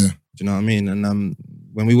time. Yeah. Do you know what I mean? And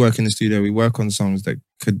when we work in the studio, we work on songs that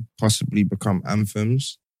could possibly become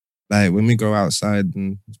anthems. Like when we go outside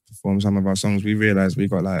and perform some of our songs, we realize we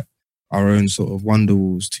got like our own sort of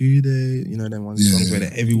Wonderwalls today, you know, them ones Yeah. songs where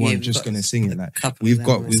that everyone's we've just got gonna sing it. Like couple of we've them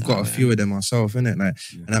got on this a album. few of them ourselves, innit? Like,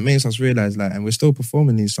 Yeah. and that makes us realize, like, and we're still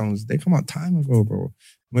performing these songs. They come out time ago, bro.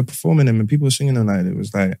 We're performing them and people are singing them like it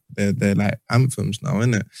was like they're like anthems now,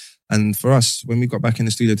 innit? And for us, when we got back in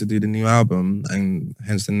the studio to do the new album, and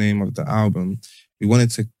hence the name of the album, we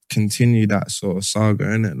wanted to continue that sort of saga,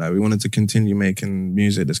 innit? Like we wanted to continue making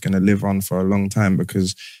music that's going to live on for a long time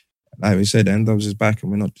because, like we said, N-Dubz is back,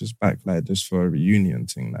 and we're not just back like just for a reunion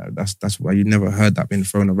thing. Like that's why you never heard that being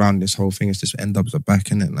thrown around. This whole thing is just N-Dubz are back,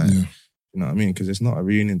 innit? Like, you know what I mean? Because it's not a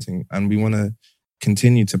reunion thing, and we want to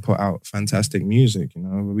continue to put out fantastic music. You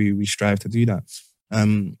know, we strive to do that.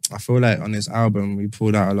 I feel like on this album we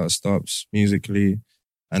pulled out a lot of stops musically,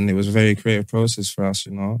 and it was a very creative process for us.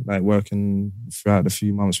 You know, like working throughout the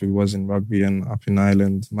few months we was in Rugby and up in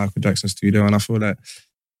Ireland, Michael Jackson studio, and I feel like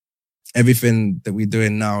everything that we're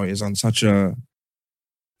doing now is on such a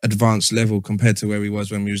advanced level compared to where we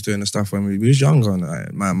was when we was doing the stuff when we was younger.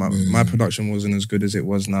 Like, my production wasn't as good as it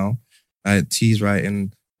was now. T's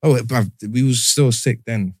writing. We was still sick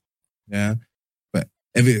then, yeah. But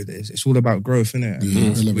it's all about growth, innit?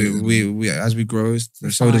 We as we grow,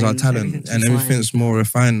 so does our talent, and everything's more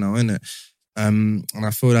refined now, innit? And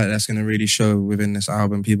I feel like that's going to really show within this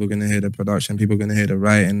album. People are going to hear the production, people are going to hear the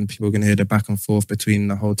writing, people are going to hear the back and forth between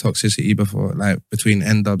the whole toxicity between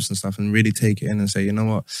N-Dubz and stuff, and really take it in and say, you know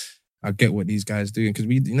what, I get what these guys do. Because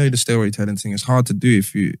the storytelling thing is hard to do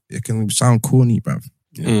it can sound corny, bruv.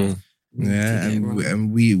 Yeah,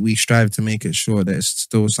 and we strive to make it sure that it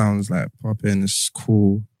still sounds like popping, it's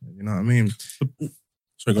cool. You know what I mean? I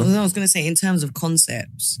was going to say, in terms of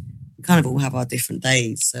concepts, we kind of all have our different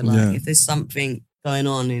days. So like, if there's something going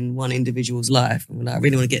on in one individual's life, and we're like, I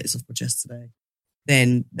really want to get this off my chest today,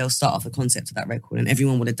 then they'll start off the concept of that record, and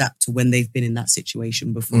everyone will adapt to when they've been in that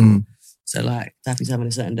situation before. So like, Daffy's having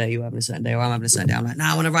a certain day, you're having a certain day, or I'm having a certain day. I'm like,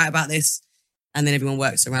 I want to write about this. And then everyone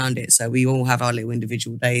works around it. So we all have our little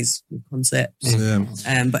individual days with concepts.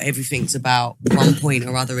 But everything's about one point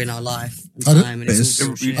or other in our life and time. And it's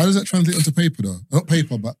all how does that translate onto paper though? Not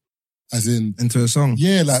paper, but as in... into a song?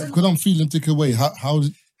 Yeah, like, because I'm feeling Dick away. How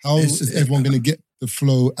is everyone going to get the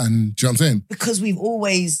flow and... Do you know what I'm saying? Because we've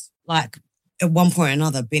always, like, at one point or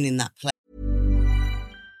another been in that place.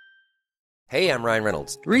 Hey, I'm Ryan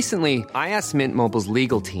Reynolds. Recently, I asked Mint Mobile's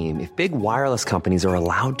legal team if big wireless companies are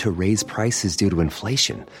allowed to raise prices due to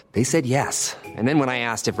inflation. They said yes. And then when I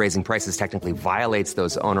asked if raising prices technically violates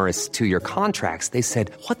those onerous 2-year contracts, they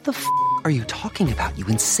said, what the f*** are you talking about, you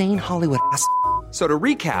insane Hollywood ass f- So to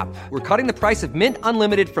recap, we're cutting the price of Mint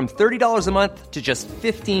Unlimited from $30 a month to just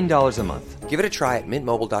 $15 a month. Give it a try at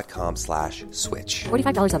mintmobile.com/switch.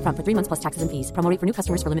 $45 up front for 3 months plus taxes and fees. Promo rate for new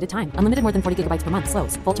customers for limited time. Unlimited more than 40 gigabytes per month.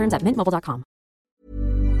 Slows full terms at mintmobile.com.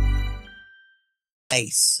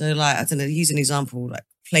 So like, I don't know, use an example, like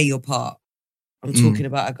play your part. I'm talking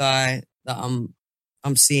about a guy that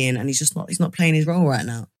I'm seeing, and he's not playing his role right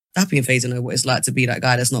now. Dappy and Fazer know what it's like to be that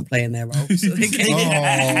guy that's not playing their role. So they get in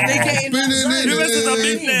that zone.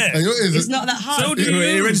 It's not that hard. So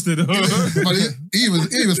he registered. he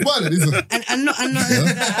was smiling. And not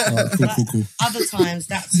that. Cool. Other times,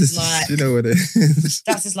 that's just like... You know what it is.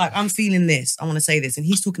 That's just like, I'm feeling this, I want to say this. And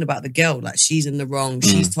he's talking about the girl, like she's in the wrong,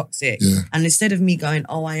 she's toxic. Yeah. And instead of me going,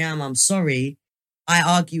 I'm sorry, I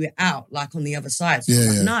argue it out like on the other side. So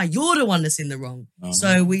I'm like, nah, you're the one that's in the wrong.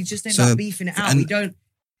 So we just end up beefing it out. We don't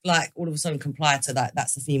like all of a sudden comply to that.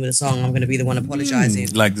 That's the theme of the song. I'm going to be the one apologising.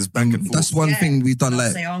 Like this back and forth. That's one thing we've done.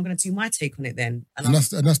 Like, say, I'm going to do my take on it then. And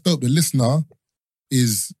that's dope. The listener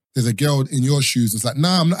is, there's a girl in your shoes that's like,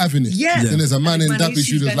 nah, I'm not having it. Yeah. Then there's a man in Dappy's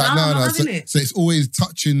shoes that's like, nah. So it's always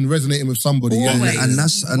touching, resonating with somebody. Always. And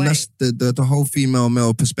that's the whole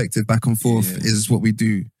female-male perspective back and forth is what we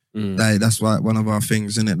do. Like, that's why one of our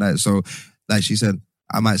things, isn't it? Like, so, like she said,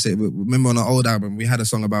 I might say, remember on the old album, we had a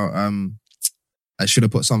song about, I should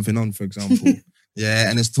have put something on, for example. Yeah,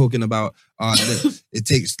 and it's talking about, it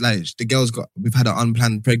takes, like, we've had an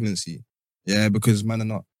unplanned pregnancy. Yeah, because men are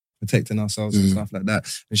not protecting ourselves and stuff like that.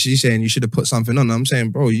 And she's saying, you should have put something on. And I'm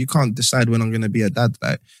saying, bro, you can't decide when I'm going to be a dad.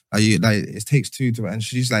 Like, it takes two to, and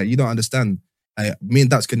she's like, you don't understand. Like, me and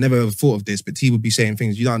Dutz could never have thought of this, but T would be saying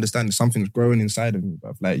things, you don't understand, something's growing inside of me,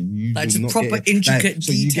 bruv. Like, you like, just not proper get, intricate like,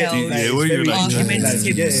 so details,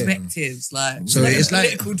 argumentative perspectives, like, so it's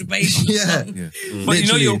like political debate. But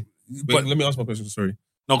you know, but let me ask my question, sorry.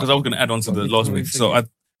 No, because I was going to add on to the last bit. So I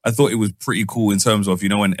thought it was pretty cool in terms of, you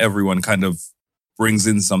know, when everyone kind of brings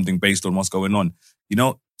in something based on what's going on. You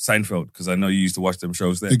know, Seinfeld, because I know you used to watch them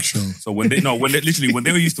shows there. Big show. So when they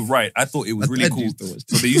were used to write, I thought it was really cool.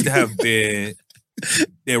 So they used to have their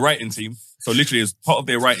writing team. So literally as part of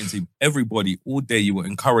their writing team, everybody all day you were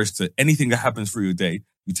encouraged to, anything that happens through your day,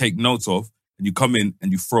 you take notes of and you come in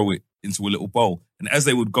and you throw it into a little bowl. And as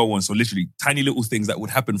they would go on, so literally tiny little things that would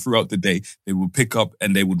happen throughout the day, they would pick up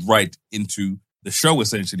and they would write into the show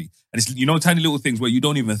essentially. And it's, you know, tiny little things where you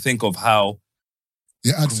don't even think of how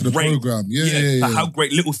It adds to the great. program. Yeah. Like how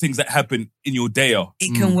great little things that happen in your day are.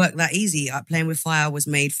 It can work that easy. Playing with Fire was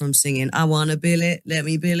made from singing I Wanna Bill It, Let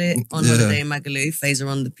Me Bill It on holiday in Magaluf. Phaser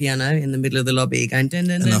on the piano in the middle of the lobby going dun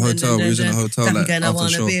dun dun. In the hotel, we was in a hotel like I after wanna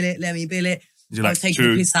show. bill it, let me bill it. You're I like, was taking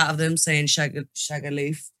true. the piss out of them saying Shagaloof,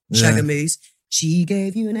 Yeah. Shagamoose. She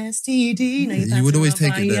gave you an STD. Now You would always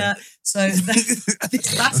take it there. So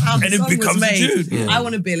that's how the And it song was becomes a made. tune. I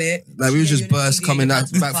want to bill it. Like we was She just gave you an burst STD, coming back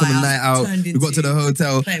Dancing with from a Fire, night out. turned We got to the into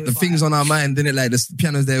hotel. Play with The things Fire. on our mind, didn't it? Like the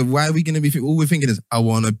piano's there. Why are we gonna be? All we're thinking is, I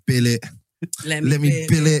wanna bill it. Let me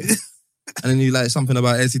bill it. And then you like something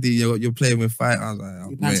about STD. You're playing with fire. I was like,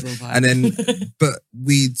 Your oh, pants wait. are on fire. And then, but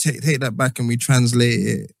we take that back and we translate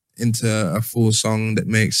it into a full song that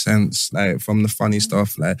makes sense, like from the funny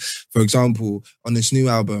stuff. Like, for example, on this new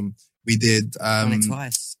album, we did Done it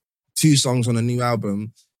twice. 2 songs on a new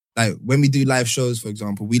album. Like when we do live shows, for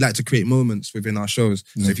example, we like to create moments within our shows.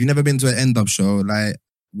 So if you've never been to an N-Dubz show, like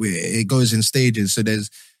it goes in stages. So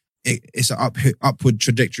it's an upward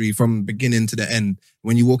trajectory from beginning to the end.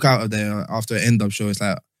 When you walk out of there after an N-Dubz show, it's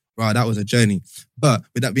like, wow, that was a journey. But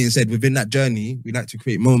with that being said, within that journey, we like to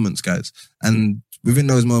create moments, guys. And within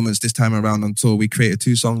those moments, this time around on tour, we created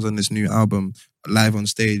 2 songs on this new album live on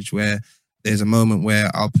stage where there's a moment where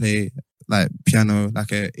I'll play like piano,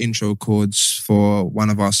 like a intro chords for one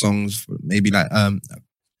of our songs, maybe like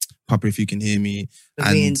Papa If You Can Hear Me.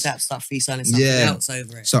 But me and Zap start freestyling something else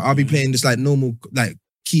over it. So I'll be playing just like normal like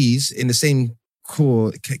keys in the same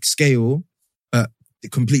chord scale, but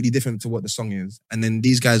completely different to what the song is. And then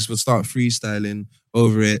these guys will start freestyling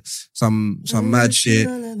over it, some mad shit.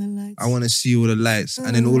 I want to see all the lights.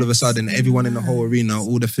 And then all of a sudden, everyone in the whole arena,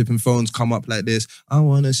 all the flipping phones come up like this. I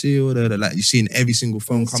want to see all the like, you're seeing every single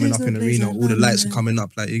phone coming up in the arena. All the lights are coming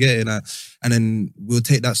up, like you get it. Like, and then we'll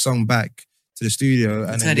take that song back to the studio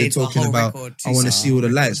and then we're talking about, I want to see all the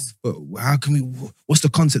lights. But how can we, what's the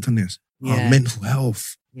concept on this? Yeah. Mental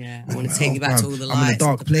health. Yeah, I want to take you back to all the lights. I'm in a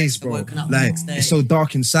dark place, bro. Like, it's so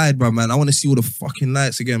dark inside, bro, man. I want to see all the fucking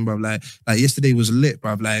lights again, bro. Like yesterday was lit,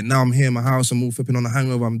 bro. Like, now I'm here in my house. I'm all flipping on a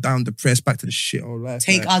hangover. I'm down, depressed, back to the shit all life.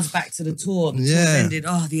 Take like, us back to the tour. The tour Yeah. ended.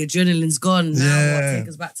 Oh, the adrenaline's gone. Now Yeah. take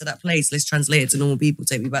us back to that place. Let's translate it to normal people.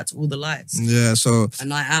 Take me back to all the lights. Yeah, so A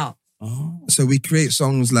night out. so we create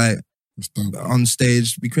songs like on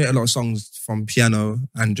stage. We create a lot of songs from piano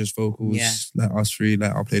and just vocals. Yeah. Like us three,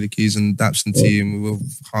 like I'll play the keys and Daps and T, and we will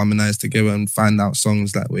harmonize together and find out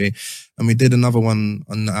songs that way. And we did another one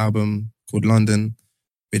on the album called London,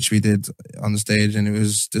 which we did on stage, and it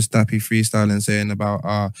was just Dappy freestyling, saying about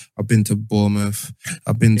I've been to Bournemouth,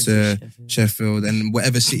 I've been to Sheffield, and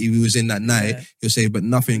whatever city we was in that night, he'll say, but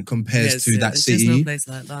nothing compares to that There's city. just no place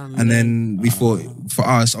like London. And then we thought, for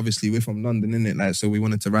us, obviously, we're from London, innit? Like, so we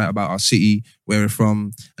wanted to write about our city, where we're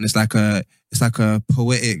from, and it's like a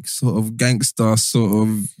poetic sort of gangster, sort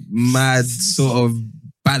of mad, sort of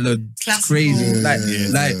ballad, Classical. crazy,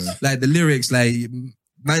 Yeah. like the lyrics, like.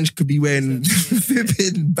 Man could be wearing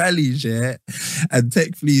flipping bellies, yeah, and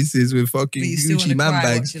tech fleeces with fucking But you still Gucci want to man cry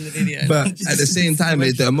bags. watching the video. But at the same time,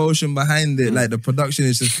 the emotion behind it, like the production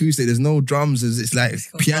is acoustic. There's no drums. It's like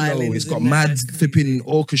got piano. violins It's got in there, mad it's crazy. flipping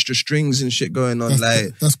orchestra strings and shit going on.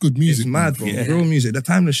 Like That's good music. it's mad, bro. Yeah. Real music. The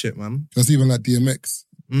timeless shit, man. That's even like DMX.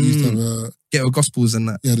 He used to have Ghetto gospels and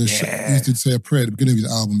that. he used to say a prayer at the beginning of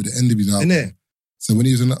his album, at the end of his album. Innit? So when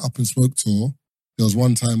he was on the Up and Smoke tour, there was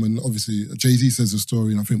one time when obviously Jay-Z says the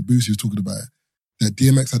story, and I think Boosie was talking about it, that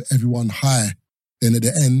DMX had everyone high. Then at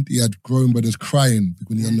the end, he had grown brothers crying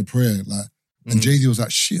when he was on the prayer. Like, and Jay-Z was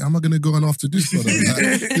like, shit, how am I going to go on after this, brother?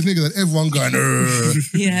 Like, this nigga had everyone going,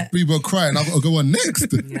 Yeah. people are crying, I've got to go on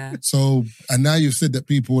next. Yeah. So, and now you've said that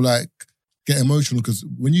people like get emotional because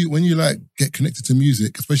when you like get connected to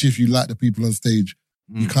music, especially if you like the people on stage,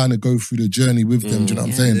 you kind of go through the journey with them. Do you know what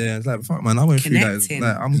I'm saying? Yeah, it's like, fuck, man, I went through that. Connecting.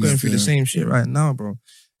 Like, I'm going through the same shit right now, bro.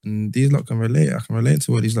 And these lot can relate. I can relate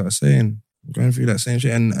to what these lot are saying. I'm going through that same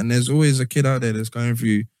shit. And there's always a kid out there that's going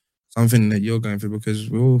through something that you're going through because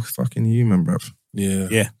we're all fucking human, bro. Yeah.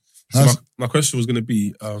 Yeah. So my question was going to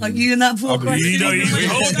be... Like you and that poor question.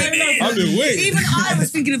 I've been waiting. Even I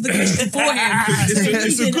was thinking of the question for him.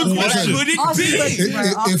 It's a good question.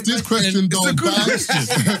 If this question don't bang,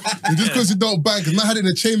 if this question don't bang, because man had it in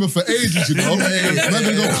the chamber for ages, you know. Man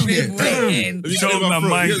gonna go, Show my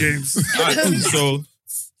mind games. Alright, cool. So,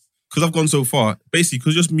 because I've gone so far, basically,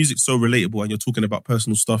 because your music's so relatable and you're talking about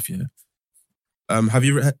personal stuff, yeah. Have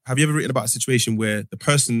you ever written about a situation where the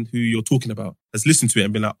person who you're talking about has listened to it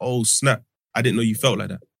and been like, "Oh snap, I didn't know you felt like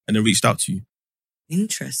that," and then reached out to you?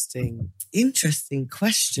 Interesting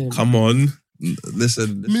question. Come on.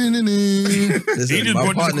 Listen, me.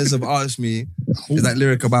 my partners have asked me, is that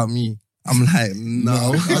lyric about me? I'm like,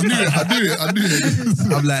 no. I knew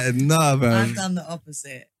it. I'm like, nah, man. I've done the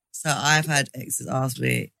opposite. So I've had exes ask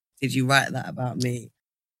me, did you write that about me?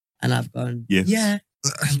 And I've gone, Yes. yeah.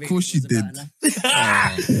 Of course you did. Of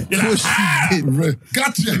course you did.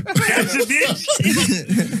 Gotcha.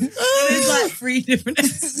 There's like 3 different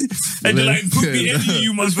And you're like, could be any of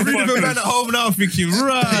you motherfuckers. Man at home now thinking,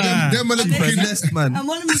 right. Them man are cooking. man. And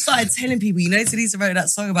one of them started telling people, Talisa wrote that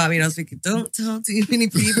song about me. And I was thinking, don't tell too many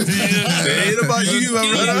people. It ain't about you, my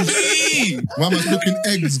brother. Mama's cooking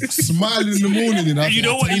eggs, smiling in the morning. You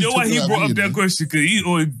know what? You know why he brought up that question?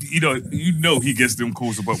 Because he gets them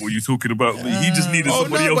calls about what you're talking about. He just needed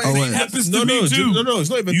somebody else. It happens to me too. No, it's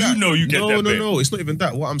not even that. You get that. No, it's not even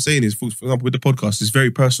that. What I'm saying is, for example, with the podcast, it's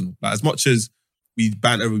very personal. Like, as much as we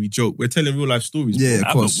banter, we joke, we're telling real life stories. Yeah, of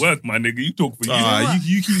I'm course. at work, my nigga. You talk for you.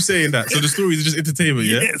 You keep saying that. So the stories are just entertainment,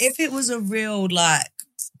 yeah? Yes. If it was a real, like,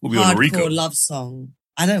 We'll be on a Rico. hardcore love song,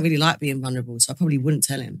 I don't really like being vulnerable, so I probably wouldn't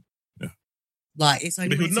tell him. Yeah. Like, it's only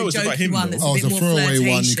But he would know it's a it's about jokey him, one though. that's Oh, a it's bit a more throwaway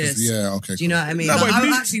one. flirtatious. Yeah, okay. Do you know what I mean? No, Like, but I'm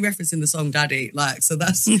me- actually referencing the song Daddy. Like, so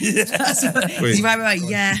that's... Wait. You might be like,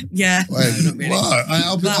 yeah. Wait, No, not really.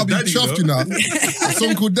 I'll be Daddy, chuffed, you know. A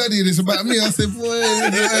song called Daddy and it's about me. I said, boy,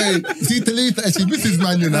 hey, see Talita, she misses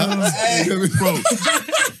man, you know. Bro,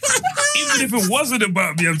 even if it wasn't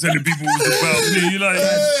about me, I'm telling people it was about me. You're like,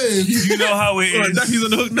 Hey. you know how it is. Daddy's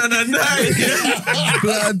on the hook.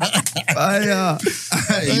 Blood. Fire.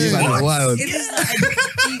 You man are wild. It is like a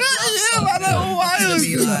deep love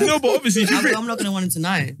song. No, but obviously, I'm not going to want him to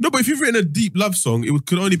know. no, but if you've written a deep love song, it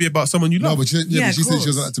could only be about someone you No, love. but she Yeah, said she of doesn't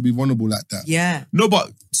course. like to be vulnerable like that. Yeah. No,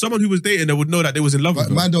 but someone who was dating her would know that they was in love But with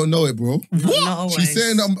her. man don't know it, bro. Not always. She's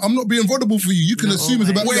saying I'm not being vulnerable for you. You can Not assume it's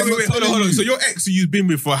about always. me. Wait, hold on. So your ex who you've been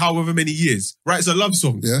with for however many years, right? It's a love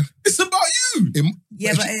song. Yeah. It's about you.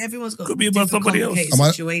 Yeah, but everyone's got Could be about different somebody else.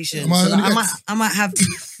 complicated situations. am I So only like, ex? I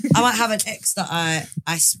might have an ex that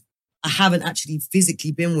I haven't actually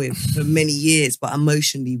physically been with for many years, but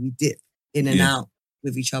emotionally we dip in and out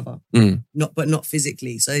with each other. Not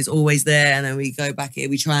physically. So it's always there, and then we go back here,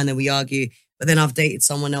 we try, and then we argue. But then I've dated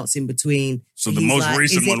someone else in between. So the He's most like,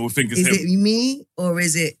 recent is it- one will think it's Is him. it me or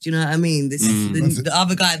is it? Do you know what I mean? This is the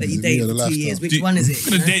other guy that you Is it me or dated the for 2 lifestyle? years. Which one is it?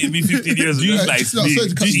 Could have dated me 15 years ago. Yeah, Like, no, sorry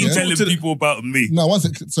to cut you, you yeah. telling people about me. No, one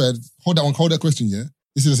second. Sorry, hold that question, yeah?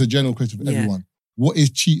 This is a general question for Yeah. everyone. What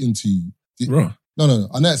is cheating to you? Right. No.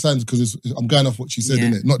 I know it sounds because I'm going off what she said,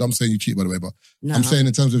 Yeah. innit? Not that I'm saying you cheat, by the way, but No. I'm saying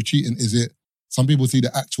in terms of cheating, is it some people see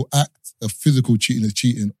the actual act of physical cheating as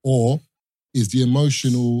cheating, or is the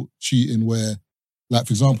emotional cheating where, like,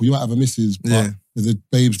 for example, you might have a missus, but Yeah. there's a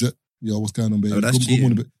babes that, yo, what's going on, babe? Oh, that's Good cheating.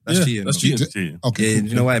 morning, babe. That's Yeah, cheating. that's though. cheating. Cheating. Okay, Yeah, cool, do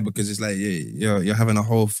you know why? Because it's like you're having a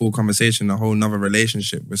whole full conversation, a whole nother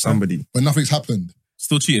relationship with somebody. But nothing's happened.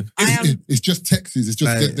 Still cheating. It's just texts. It's just,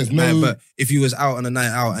 Like, there's no... but if you was out on a night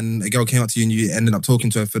out and a girl came up to you and you ended up talking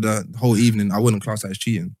to her for the whole evening, I wouldn't class that as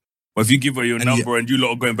cheating. But if you give her your And number and you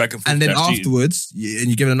lot are going back and forth, And then that's cheating. afterwards, and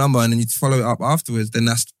you give her a number and then you follow it up afterwards, then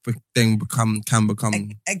that's can become.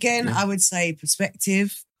 Again, I would say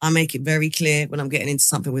perspective. I make it very clear when I'm getting into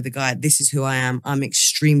something with a guy, this is who I am. I'm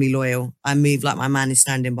extremely loyal. I move like my man is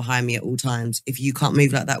standing behind me at all times. If you can't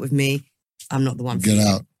move like that with me, I'm not the one for Get you.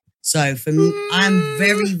 out. So for me, I'm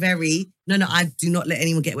very, very... No, I do not let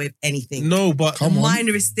anyone get away with anything. No, but Come on.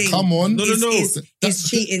 Minderest thing Come on. No. is That's-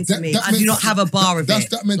 cheating to that- me. that I do men- not have a bar of that's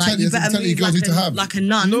it. that mentality, you that's the better mentality move girls like need to have. like a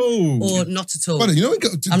nun No. or not at all. Brother, you know,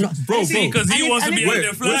 I'm not... bro. Because he And wants to if- be and out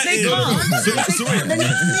if- there They flying. can't. So wait.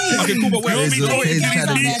 Okay, cool, but wait. Don't be Taser going trying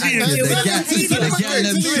to be to active. the The girl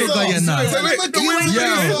them sugar, you know.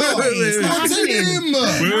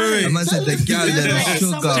 Wait. I must say the girl them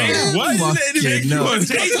sugar. Why you letting Fucking it make you no. on?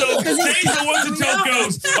 Taser wants to tell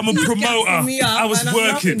girls, I'm a promoter. Me up I was and I'm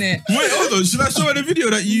working. loving it. Wait, hold on. Should I show her the video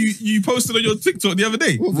that you posted on your TikTok the other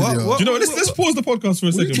day? What video? Do you know what? Let's pause the podcast for a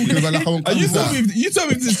What are you second. talking about? Like I won't cut You this tell out. me. You tell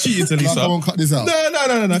me if this is cheating, Like I Talisa. won't cut this out. No. Cut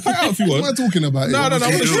it out if you What am I want. talking about? No. I want to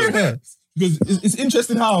do show it? her because it's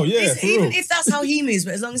interesting how. Yeah, for Even real. if that's how he moves,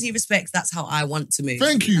 but as long as he respects, that's how I want to move.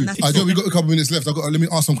 Thank you. And that's- I know we got a couple minutes left. Let me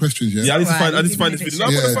ask some questions. Yeah, Yeah. I need to Right, find. I need to you find can this leave it video.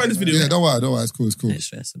 No, I'm gonna find this video. Yeah, don't worry. It's cool. No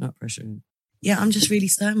stress, I'm not pressuring. Yeah, I'm just really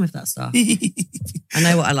stern with that stuff. I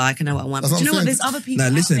know what I like, I know what I want. That's But do you know what what? I'm There's other people Now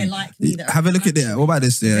out listen, there like me that have a look at that. What about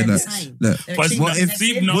this? Yeah, They're the look. same. Look. They're But extremely- what if-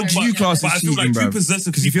 they're no, What do you but- class but as I feel like cheating, two bro? possessive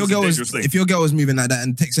Because if your people girl is a was dangerous if your girl was moving like that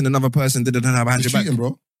and texting another person didn't have behind It's your back, cheating,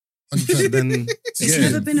 bro. 100%. then It's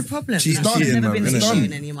never been a problem. She's That's cheating, never bro, been an innit? issue Done.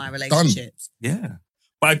 in any of my relationships. Yeah.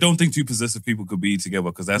 But I don't think two possessive people could be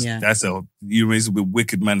together because you're raised with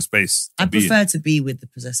wicked man space. I prefer to be with the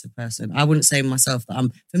possessive person. I wouldn't say myself that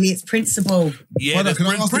for me, it's principle. Yeah,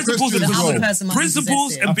 principles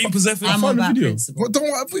and being possessive. I'm about principle.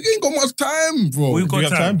 But we ain't got much time, bro. We've got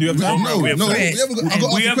time. Do you have time? No, we haven't got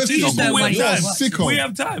we have time. We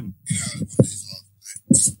have time.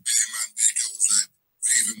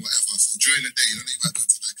 Whatever. So during the day, you might go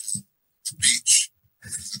to like a beach where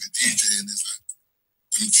there's like a DJ and there's like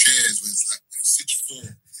some chairs where it's like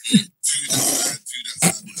 6'4", 2 that side, 2 that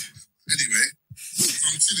side. Anyway,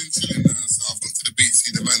 I'm chilling now. So I've got to the beach,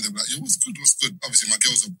 see the man. They're like, yo, what's good? Obviously, my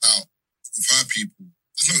girl's about with her people.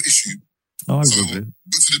 There's no issue. Oh, I so got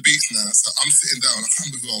to the beach now. So I'm sitting down. I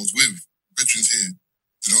can't remember who I was with. Veterans here.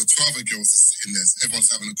 You know, 2 other girls are sitting there. So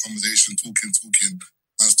everyone's having a conversation, talking.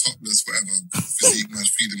 Man's topless, whatever. Physique,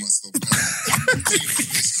 man's feeding myself.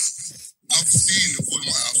 I've seen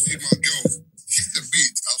my girl hit the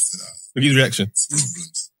beat after that. Look at his reaction.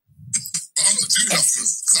 Problems. But I'm not doing nothing.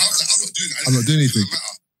 I'm not doing anything.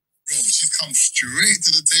 Bro, she's come straight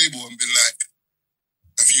to the table and been like,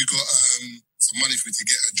 have you got some money for me to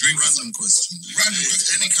get a drink? Random question.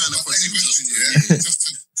 Any kind of question.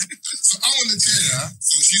 So I'm on the chair, yeah?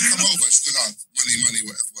 So she's come over, she's gone, money,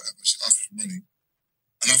 whatever. She asked for money.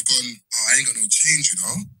 And I've gone, I ain't got no change, you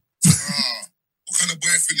know? What kind of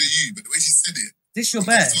boyfriend are you? But the way she said it. This your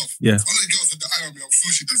bed? Yeah. One of the girls had the eye on me, I'm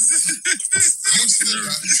sure she does. When she said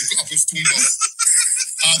that, she got up and stormed off.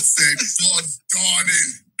 I said, God darn it.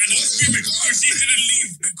 And I'm screaming, she didn't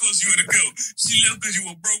leave because you were the girl. She left because you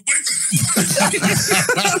were broke boyfriend.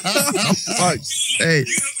 Hey.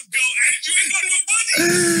 You have a girl and you ain't got no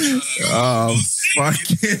money. Oh,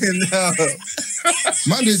 fucking hell.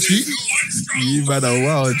 Man didn't cheat. You man are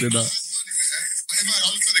wild, you know. I was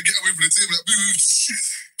trying to get away from the table like,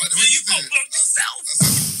 but the way You got blocked yourself.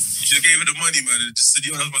 You should have gave her the money, man, and just said,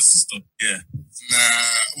 yo, that's my sister. Yeah. Nah.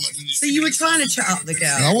 So you were trying to chat up the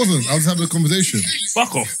girl? I wasn't. I was having a conversation.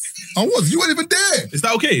 Fuck off. I was. You weren't even there. Is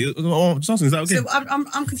that okay? Just asking, is that okay? So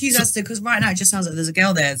I'm confused as to, because right now it just sounds like there's a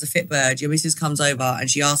girl there, it's a fit bird, your missus comes over and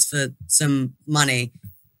she asks for some money.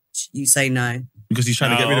 You say no. Because he's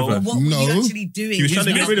trying to get rid of her. What were you actually doing? He was trying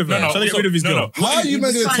to get rid of her. Trying to get rid of his girl. How are you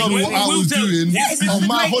meant to tell me what I was doing on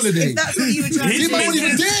my holiday? If that's what you were trying to He do. wasn't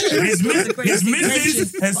even there. His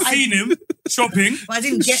missus has seen him shopping. But I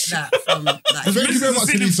didn't get that from that. Thank you very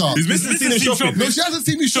much, Elisa. His missus has seen him shopping. No, she hasn't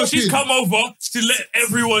seen me So shopping. she's come over to let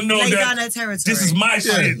everyone know Lay down that her territory. this is my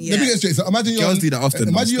shit. Yeah. Let me get straight. So imagine you're Girls do that often.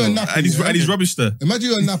 Imagine you're a napper. And he's rubbish there. Imagine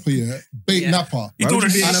you're a napper, yeah? Bait Yeah. napper. He told her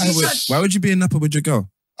Why would you be a napper with your girl?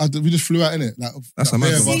 We just flew out in it. Like, That's like, a mad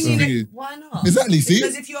bare one. bus See, thingy. why not? Exactly, see?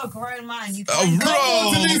 Because if you're a grown man, you Oh, can't. bro.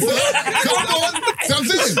 Come on. See what I'm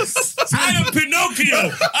saying? I am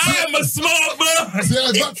Pinocchio. I am a smart man. See,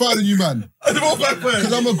 I backfired on you, man.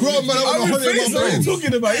 Because I'm a grown man. I'm on a holiday with my What are you bro.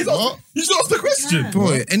 talking about? What? You just asked the question.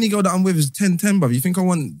 Bro, any girl that I'm with is 10-10, bruv. You think I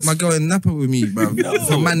want my girl in Napa with me, bruv?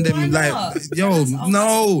 For man, Why them like, not? yo,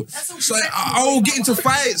 no. That's all So sexual. I'll get into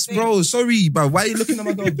fights, bro. Sorry, bruv. Why are you looking at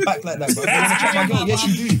my girl back like that, bruv? You wanna check my girl? Yes,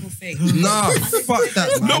 you do. Nah, fuck that,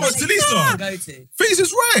 man. No, but Talisa, Go to. Face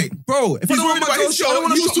is right. Bro, if I He's don't worried want my about girl, his I girl. don't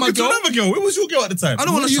want He to was shop my talking to girl. another girl. Where was your girl at the time? I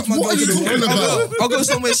don't want to shop my girl. What are you talking about? I'll go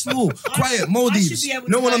somewhere small, quiet, I should Maldives. be able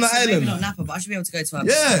to No one go on the to- maybe island. not Napa, but I should be able to go to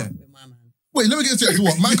Yeah. with my man. Wait, let me get straight to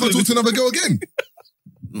what? Man can't talk to another girl again?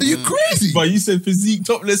 Are you crazy? But you said physique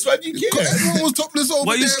topless. Why do you care? Everyone was topless over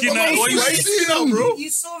Why you there. skin but I out? was Why you flexing. skin out, bro? You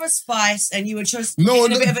saw a spice and you were just No,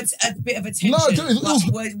 getting no. a bit of attention. No,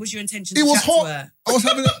 it was your intention It to was chat to hot. her? I was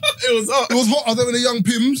having It was up. It was hot. I was having a young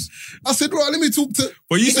Pims. I said, right, let me talk to.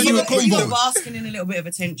 But you said you were You were combo. basking in a little bit of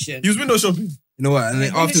attention. He was window shopping. You know what? And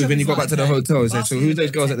then Yeah, afterwards, when you got back to the hotel, it's like, Basket so who's of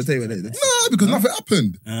those girls at the table? Nah, because nothing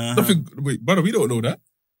happened. Nothing. Wait, brother, we don't know that.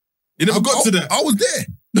 He never got to that. I was there.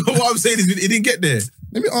 No, what I'm saying is, he didn't get there.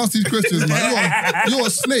 Let me ask these questions, man. You're a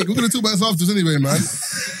snake. We're going to talk about this afterwards anyway, man.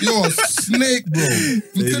 You're a snake, bro. I'm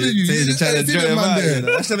telling you. You're trying to see join that him man out, there. you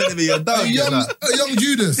know. That's meant to be your dog. A young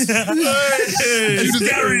Judas. Judas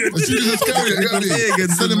Iscariot. You know what I mean?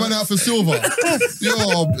 Send a man out for silver.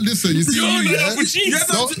 Yo, listen, you see you, yeah?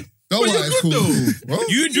 Don't worry, it's cool. Well,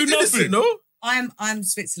 You do nothing. No? I'm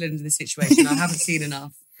Switzerland in this situation. I haven't seen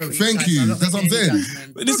enough. from each Thank side, so you. I'm not That's what I'm making any saying.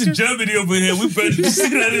 judgment. But this is Germany over here. We better see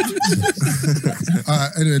that. All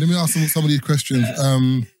right, anyway, let me ask some of these questions.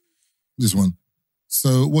 This one.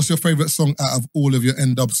 So, what's your favourite song out of all of your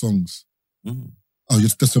N-Dubz songs? Oh,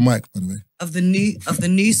 just your mic, by the way. Of the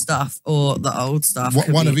new stuff or the old stuff?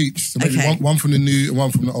 One of each. So maybe Okay. one from the new and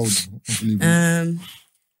one from the old. One from the new.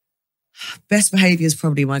 Best Behaviour is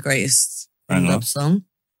probably my greatest N-Dubz song.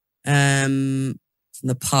 From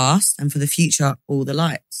the past, and for the future, All the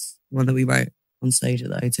Lights, the one that we wrote. on stage at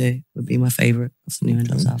the O2 would be my favourite of the new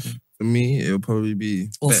N-Dubz album. For me, it'll probably be...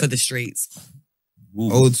 Or For the Streets.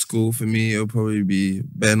 Old school, for me, it'll probably be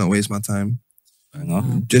Better Not Waste My Time.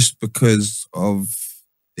 Hang Just because of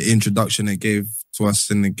the introduction it gave to us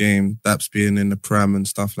in the game, Daps being in the pram and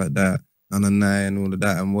stuff like that, and all of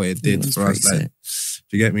that, and what it did for us. Like,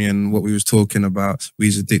 do you get me? And what we was talking about, we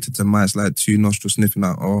was addicted to mice, like 2 nostril sniffing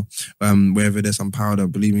out, or wherever there's some powder,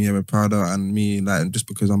 believe me, you're powder, and me, like, just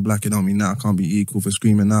because I'm black, it don't mean now I can't be equal for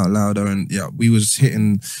screaming out louder. And yeah, we was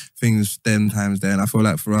hitting things them times there, and I feel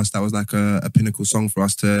like for us, that was like a pinnacle song for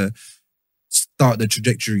us to start the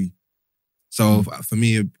trajectory. So for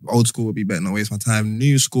me, old school would be Better Not Waste My Time.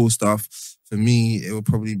 New school stuff, for me, it would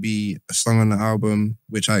probably be a song on the album,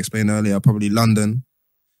 which I explained earlier, probably London,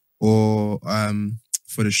 or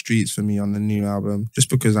For the Streets for me on the new album, just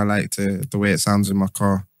because I like the way it sounds in my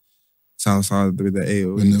car. Sounds hard with the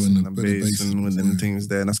AOs and the bass and with them things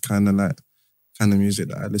there. And that's kind of music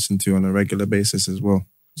that I listen to on a regular basis as well.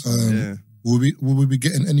 So, yeah. Will we be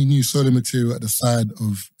getting any new solo material at the side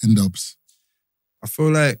of N-Dubz? I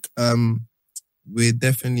feel like we're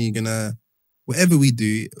definitely gonna, whatever we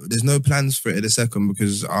do, there's no plans for it at a second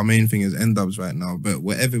because our main thing is N-Dubz right now. But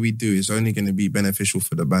whatever we do is only going to be beneficial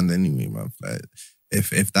for the band anyway, man. Like,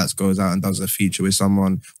 if that goes out and does a feature with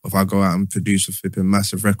someone, or if I go out and produce a flipping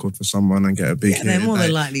massive record for someone and get a big hit, they more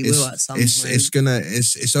than likely will at some point.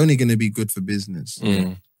 It's only going to be good for business.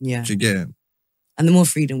 Yeah. Do you get it? And the more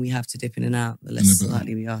freedom we have to dip in and out, the less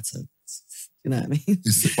likely we are to, you know what I mean?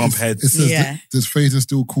 Bump heads. It says, does Fraser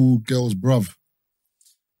still call girls bruv?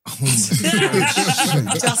 Oh my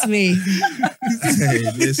God. Just me. Hey,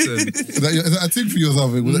 listen. Is that a thing for you or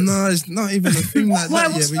something? No, it's not even a thing like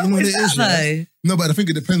that yet, but you know what it is, yeah? No, but I think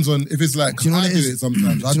it depends on if it's like, you know what it is? it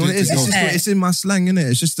sometimes. You know what it is? It's in my slang, innit?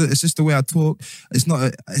 It's just the way I talk. It's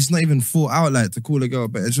not even thought out like to call a girl,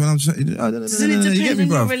 but it's when I'm just, Doesn't it depend on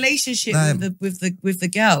your relationship with the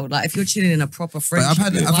girl? Like if you're chilling in a proper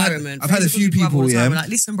friendship environment. I've had a few people, yeah. We're like,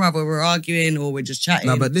 listen, brother, we're arguing or we're just chatting.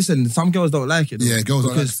 No, but listen, some girls don't like it. Though, yeah, girls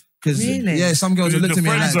don't like it. Because yeah, some girls will look at me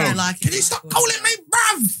and like, can you stop calling me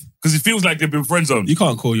bruv? Because it feels like they've been friend zoned. You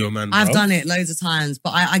can't call your man, bro. I've done it loads of times,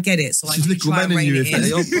 but I get it. So I can try and rein it in.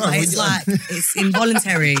 It's like, it's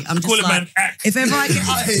involuntary. I'm just like, if ever I get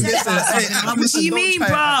upset about something, I'm like, what do you mean,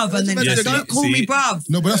 bruv? And then don't call me bruv.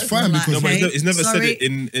 No, but that's fine because... No, but it's never said it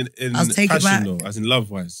in passion though, as in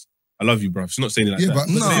love-wise. I love you, bruv. She's not saying it like that.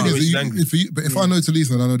 But if I know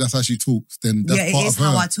Talisa and I know that's how she talks, then that's part of her.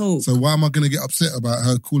 How I talk. So why am I going to get upset about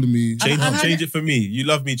her calling me? Change it for me. You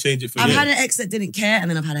love me, change it for me. I've had an ex that didn't care, and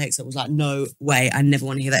then I've had an ex that was like, no way, I never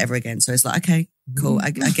want to hear that ever again. So it's like, okay, cool, I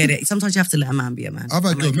get it. Sometimes you have to let a man be a man. I've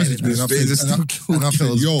had girls message me and I've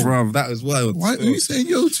said, yo. Bruv, that was wild. Why are you saying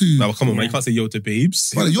yo to? No, come on, man. You can't say yo to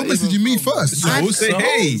babes. Well, you're messaging me first. So say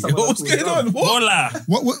hey. What's going on? Hola.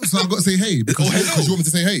 What? So I've got to say hey because you want me to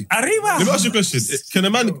say hey. Arriba. Let me ask you a question. Can a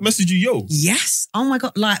man message you yo? Yes. Oh my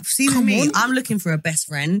God. Like, see with me, I'm looking for a best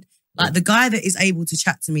friend. Like the guy that is able to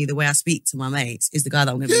chat to me the way I speak to my mates is the guy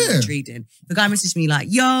that I'm going to be intrigued in. The guy messaged me like,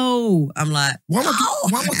 yo. I'm like, why am I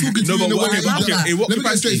talking to you in the way let me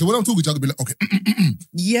get straight. So when I'm talking to you, I'll be like, okay.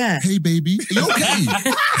 Yeah. Hey, baby. Are you okay?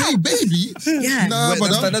 Hey, baby. Yeah. Nah,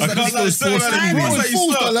 but that's forced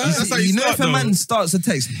anyway. You know if a man starts a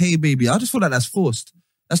text, hey, baby, I just feel like that's forced.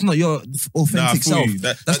 That's not your authentic self.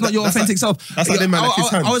 That's not your authentic self. That's like them man like his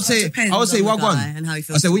hands. I would say, wagwan. I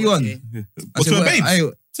say, what you on? What's your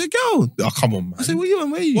babes? Say, girl. Oh, come on, man. I say, what you on?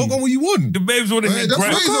 Where you? What one were you on? The babes want to get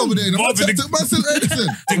grabbed. That's over there. Man said, listen.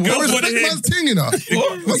 The girls want to respect man's thing, you know. I say,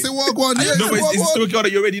 wagwan. Yeah, no, but it's still a girl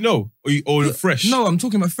that you already know? Or fresh? No, I'm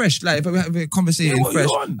talking about fresh. Like, if we have a conversation fresh,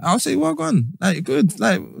 I'll say, wagwan. Like, good.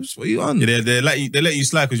 Like, what you on? Yeah, they let you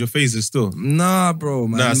slide because your face is still. Nah, bro,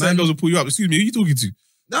 man. Nah, some girls will pull you up. Excuse me, who are you talking to?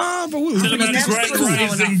 Nah, but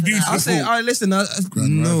I say, all right, listen.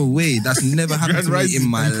 No way, that's never happened to me in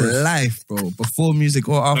my life, bro. Before music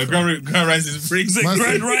or after. Grand Rising brings it.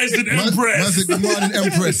 Grand Rising Empress. Good morning,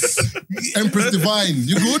 Empress. Empress Divine.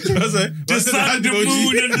 You good? The sun and the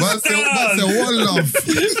moon and the stars. One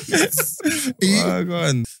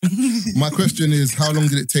love. My question is, how long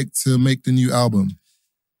did it take to make the new album?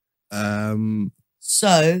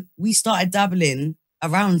 So we started dabbling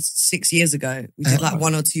around 6 years ago. We did like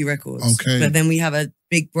 1 or 2 records. Okay. But then we have a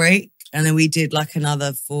big break and then we did like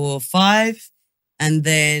another 4 or 5. And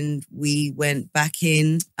then we went back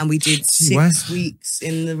in and we did 6 weeks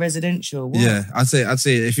in the residential. What? Yeah, I'd say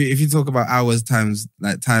if you talk about hours times,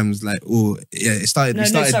 it started.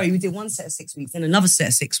 We did 1 set of 6 weeks, then another set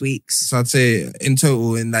of 6 weeks. So I'd say in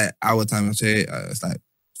total in like hour time, I'd say it's like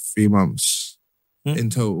 3 months. in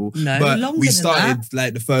total. No, but longer we than started that.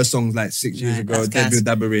 like the first songs like 6 years No, ago. that's gas.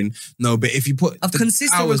 Dabbering. No, but if you put Of the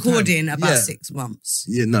consistent hours recording, time, about 6 months.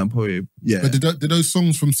 Yeah, no, probably. Yeah, But did those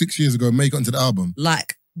songs from 6 years ago make it onto the album?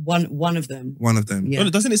 Like one of them. one of them. Yeah. No,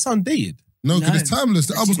 doesn't it sound dated? No, because No. it's timeless.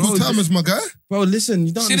 The album's called Bro, Timeless, my guy. Bro, listen,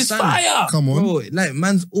 you don't Shit is understand. fire. Come on. Bro, like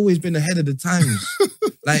man's always been ahead of the times.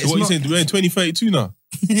 Like, So what are you saying? We're in 2032 now.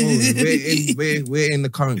 We're in the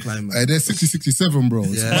current climate. Hey, they're 60, 67, bro.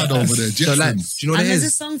 It's Yeah. mad over there. So like, do Jetsons. you know what And it there's a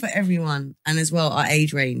is? song for everyone. And as well, our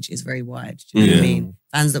age range is very wide. Do you know what I mean?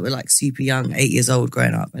 Fans that were like super young, 8 years old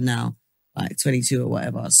growing up, and now like 22 or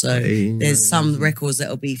whatever. So there's some records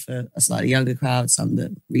that'll be for a slightly younger crowd, some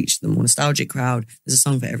that reach the more nostalgic crowd. There's a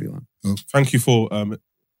song for everyone. Thank you for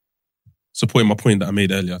supporting my point that I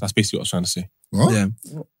made earlier. That's basically what I was trying to say. What? Yeah.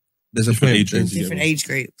 There's a Different point. age range. Different age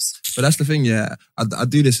groups. But that's the thing, yeah. I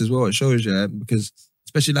do this as well at shows, yeah, because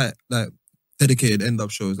especially like dedicated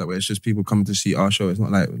N-Dubz shows, that way it's just people coming to see our show. It's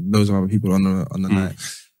not like loads of other people on the night.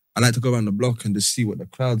 I like to go around the block and just see what the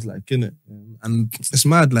crowd's like, innit? And it's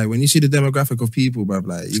mad, like when you see the demographic of people, bruv,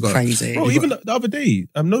 like you got Crazy. Bro, even the other day,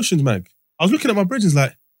 Notions Mag, I was looking at my bridges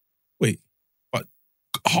like, wait, but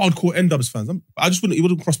hardcore N-Dubz fans. I just it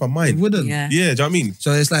wouldn't cross my it mind. wouldn't. Yeah. Yeah, do you know what I mean?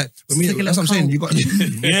 So it's like, I mean, Stick a that's what I'm saying. little You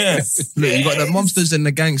got Yes. Look, you got the mobsters and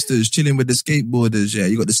the gangsters chilling with the skateboarders, yeah.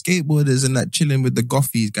 You got the skateboarders and that chilling with the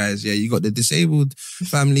gothies guys, yeah. You got the disabled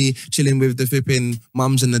family chilling with the flipping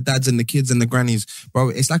mums and the dads and the kids and the grannies. Bro,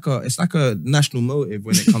 it's like a national motive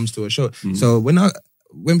when it comes to a show. So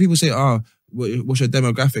when people say, what's your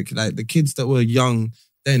demographic? Like the kids that were young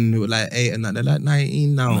then, who were like 8 and that, they're like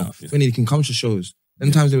 19 now. When they can come to shows.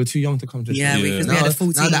 Them times they were too young to come to shows. Yeah, because we had a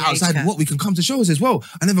 14 Now they're age outside, cap. we can come to shows as well.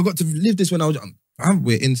 I never got to live this when I was young.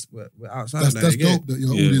 We're outside. That's like, yeah. dope that your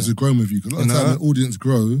audience has grown with you. Because a lot of You know? time when audience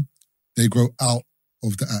grow, they grow out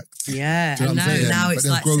of the act. Yeah, Do you and know what I'm saying? now But it's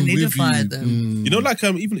they've like grown with solidified you. them. Mm. You know, like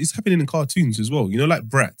even it's happening in cartoons as well. You know, like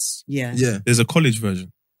Bratz. Yeah. Yeah. There's a college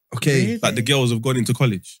version. Okay. Really? Like the girls have gone into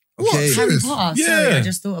college. What? Okay. Harry Serious? Potter. Yeah. Sorry, I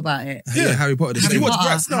just thought about it. Yeah, Harry Potter. If Harry you watch Potter,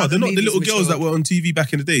 Bratz now, how they're the not the little movies girls that mature. were on TV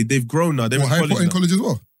back in the day. They've grown now. They're What, in Harry college Potter in now. college as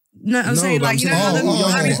well? No, I'm No, saying but like, I'm you know saying- how the Oh,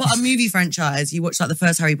 Harry yeah. Potter movie franchise, you watch like the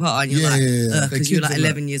first Harry Potter and you're Yeah, like, yeah, yeah. because you're They're like kids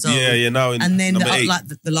 11 years old. Yeah, now in And then number 8. like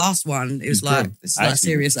the last one, it was He's like, grown. it's like a Actually.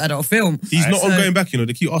 serious adult film. He's not on So- going back, you know.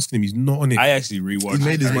 They keep asking him. He's not on it. I actually rewatched. He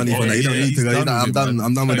made his money for that. You don't Yeah, need to he's go. done with it, man.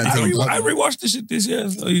 I'm done with that. I thing. rewatched this shit this year.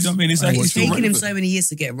 So you know what I mean? It's I like watched It's it. taken him so many years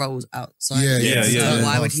to get roles outside. Yeah, yeah, So yeah.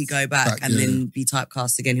 why would he go back and then be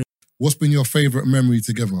typecast again? What's been your favourite memory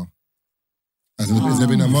together? Has there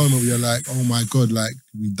been a moment where you're like, oh my God, like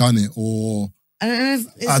we've done it? Or I don't know if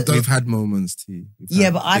it's, We've had moments, T. yeah,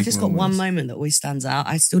 but I've just got one moment that always stands out.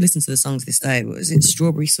 I still listen to the song to this day. What is it?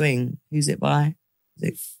 Strawberry Swing. Who's it by? Is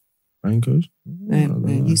it? Raincoats?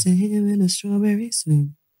 You say him in a strawberry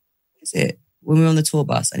swing. Is it? When we were on the tour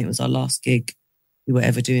bus and it was our last gig we were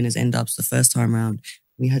ever doing as N-Dubz the first time round,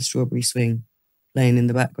 we had Strawberry Swing playing in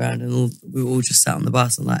the background and we were all just sat on the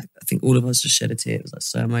bus and like, I think all of us just shed a tear. It was like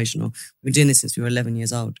so emotional. We've been doing this since we were 11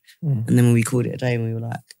 years old. And then when we called it a day when we were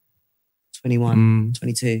like 21,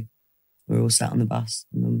 22, we were all sat on the bus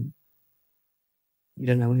and you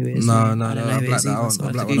don't know who it is. No, I don't no, know I who it blacked is that either, out. so I I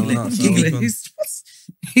have to blacked that Google one out, it. so Google I it. was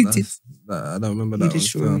Who did? I don't remember Who that did one.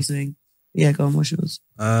 Strawberry Swing? Yeah, go on, what's yours?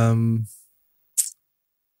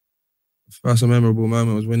 First memorable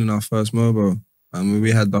moment was winning our first mobile, and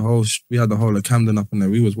we had the whole of Camden up in there.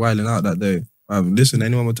 We was wilding out that day. Listen,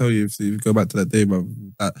 anyone will tell you if you go back to that day, but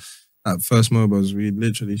that first mobiles, we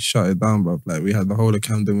literally shut it down, bro. Like we had the whole of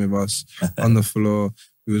Camden with us on the floor.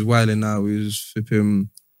 We was wilding out. We was flipping.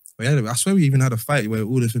 I swear we even had a fight where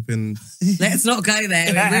all the flipping. Let's not go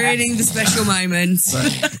there. We're ruining the special moments.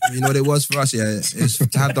 But you know what it was for us? Yeah, it's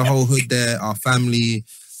to have the whole hood there, our family,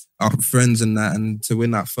 our friends, and that, and to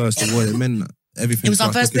win that first award. It meant everything. It was to our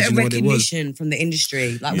us first because bit of you know what it was. recognition from the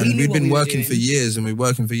industry. Like we And knew we've what been we were working doing. for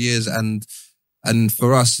years, and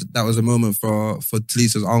for us, that was a moment for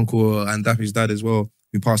Talisa's uncle and Daffy's dad as well,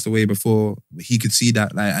 who passed away before he could see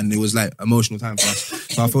that, like, and it was like emotional time for us.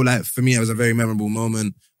 So I feel like for me, it was a very memorable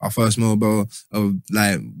moment. Our first mobile of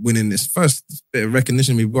like winning this first bit of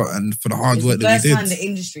recognition we've got, and for the hard It's work the that first we time did. the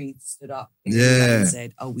industry stood up Yeah. and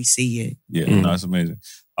said, "Oh, we see you." Yeah, no, it's amazing.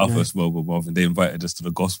 Our first mobile, and they invited us to the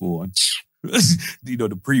gospel one. You know,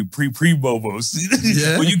 the pre-Bobos.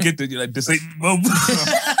 Yeah. When you get the, like, this ain't Bobo.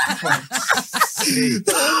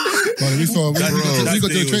 Man, we got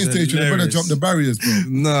to the train station. The brother jumped the barriers, bro.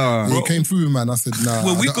 Nah. He came through, man. I said, nah.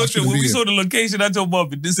 When we saw the location, I told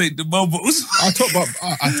Bobby, this ain't the Bobos.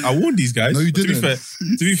 I warned these guys. No, you didn't. To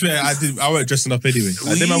be fair, I weren't dressing up anyway.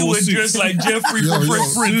 We were dressed like Jeffrey from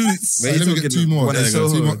Fresh Prince. Let me get two more.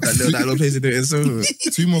 That little place to do it in Soho.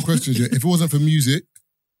 Two more questions. Yeah. If it wasn't for music,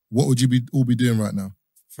 what would you all be doing right now?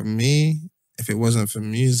 For me, if it wasn't for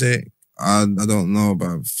music, I don't know,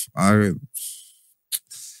 bruv. I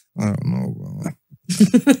don't know, bro.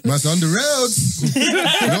 Man's on the roads.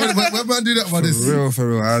 What man do that about this? For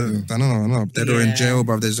real. I don't know. Dead or in jail,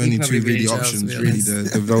 bruv. There's only two really options, really.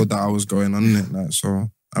 The road that I was going on it, like, so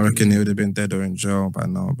I reckon it would have been dead or in jail by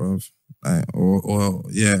now, bruv. Like, or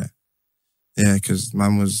yeah, because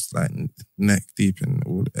man was like neck deep in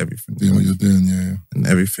everything. Doing what you're doing, yeah. And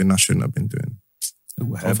everything I shouldn't have been doing.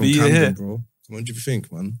 We're I'm from happy you're Camden, here. bro. What do you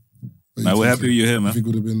think, man? Man, we're happy you're here, man. I think it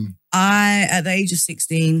would have been... At the age of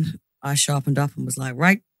 16, I sharpened up and was like,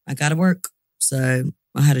 right, I gotta work. So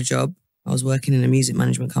I had a job. I was working in a music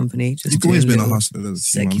management company. You've always been a hustler,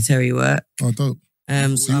 secretary work. Oh, dope. So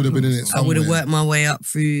you would have been in it I would have somewhere. worked my way up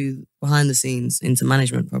through behind the scenes into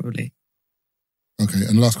management, probably. Okay,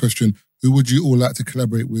 and last question. Who would you all like to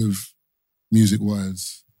collaborate with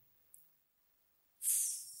music-wise?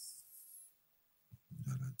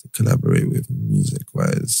 Collaborate with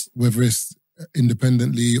music-wise. Whether it's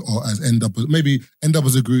independently or as N-Dubz, maybe N-Dubz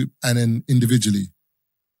as a group and then individually.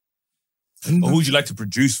 Or who would you like to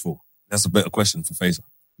produce for? That's a better question for Faisal.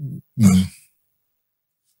 Mm.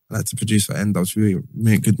 I like to produce for N-Dubz. We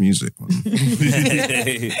make good music, man.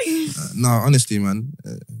 No, honestly, man,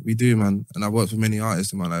 we do, man. And I've worked with many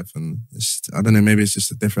artists in my life, and I don't know, maybe it's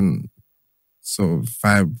just a different sort of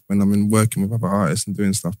vibe when I'm working with other artists and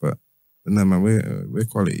doing stuff, but no, man, we're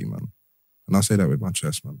quality, man. And I say that with my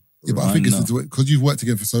chest, man. Yeah, but I think it's because you've worked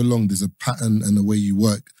together for so long, there's a pattern and the way you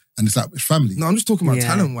work, and it's like it's family. No, I'm just talking about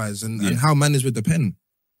talent-wise and how man is with the pen.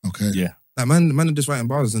 Okay. Yeah. Like, man are just writing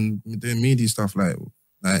bars and doing media stuff, like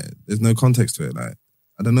there's no context to it. Like,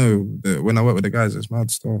 I don't know, when I work with the guys, it's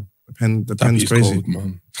mad stuff. The pen's crazy. Cold,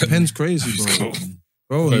 man. The pen's crazy, bro.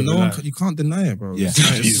 Bro, no one, you can't deny it, bro. Yeah.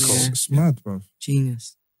 It's mad, bro.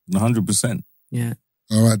 Genius. 100%. Yeah.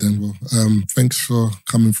 All right then, well, thanks for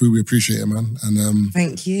coming through. We appreciate it, man. And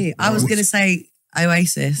Thank you. I was going to say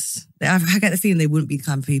Oasis. I get the feeling they wouldn't be the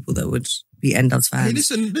kind of people that would be N-Dubz fans. Hey,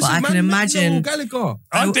 listen, but I can imagine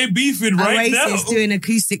Aren't they beefing right now? Oasis doing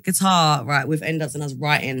acoustic guitar, right, with N-Dubz and us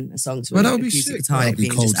writing a song to Well, an that would be acoustic sick. guitar. that'd be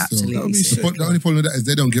Being cold just still. absolutely That would be sick. sick. the only problem with that is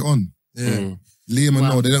they don't get on. Yeah. Liam and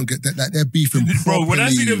Noel, they don't get that. Like, they're beefing Bro, when I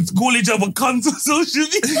see properly. them call each other cunts on social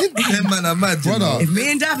media. Them man are mad, you know. Brother. If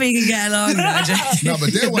me and Daffy can get along, No,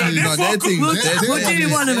 but they're one of No, their thing. We'll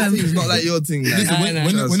do one of them. It's not like your thing. Like. Listen, I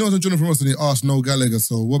when know. I was on Jonathan Ross and they asked Noel Gallagher,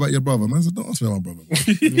 so what about your brother? Man, I said, don't ask me about my brother.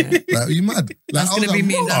 Like, are you mad? Like, That's I was going to be like,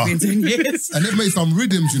 me and Daffy in 10 years. And they've made some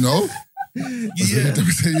rhythms, you know. Yeah.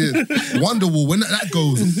 Wonderwall, when that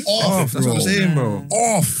goes off, That's what I'm saying, bro.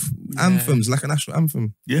 Off. Anthems, like a national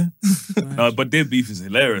anthem. Yeah. But their beef is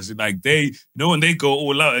hilarious. Like when they go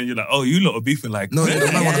all out and you're like, oh, you lot are beefing like, No, yeah.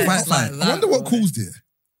 the man want to Yeah, fight. it's like Like, that. I wonder what caused it.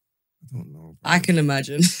 I don't know. Bro. I can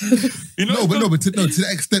imagine. You know, No, but to that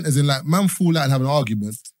extent, as in like, man fall out and have an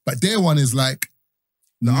argument, but their one is like,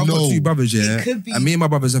 No, I've got two brothers, yeah. It could be- And me and my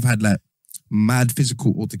brothers have had like mad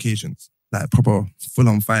physical altercations, like proper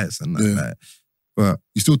full-on fights and Yeah. like. But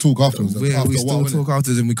you still talk afterwards. we after a still while, innit? talk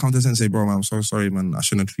afterwards and we come to and say, bro, man, I'm so sorry, man. I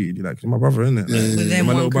shouldn't have treated you like, you're my brother, innit? Yeah, Like, yeah, But yeah. then you're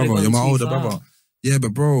my one little could have brother. You're my gone too older far. brother. Yeah,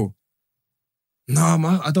 but bro,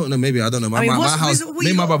 no, I don't know. Maybe I don't know. My house, me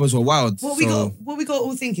and my brothers were wild. What so. we got to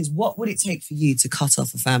all think is, what would it take for you to cut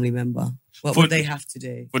off a family member? What For- would they have to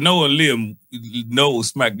do? For Noah and Liam, Noah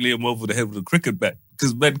smacked Liam over the head with a cricket bat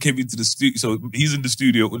because Ben came into the studio. So he's in the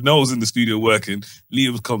studio. Noah's in the studio working.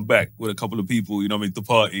 Liam's come back with a couple of people, you know what I mean, to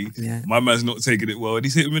party. Yeah. My man's not taking it well and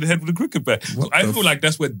he's hit him in the head with a cricket bat. So What I the feel like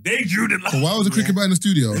that's where they drew the But line. why was the cricket bat in the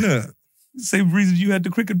studio? Yeah. Same reason you had the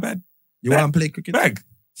cricket bat You want to play cricket? bag.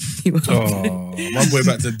 Oh, my boy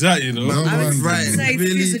back to that, you know. No, I would man. Right. say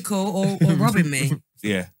Really? physical or robbing me.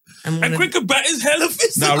 Yeah. And And cricket bat is hella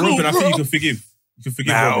physical, Nah, Robin, I think bro. you can forgive. You can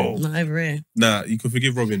forgive No. Robin. not over here. Nah, you can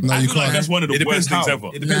forgive Robin. No, I you feel like can't. that's one of the It depends worst things how.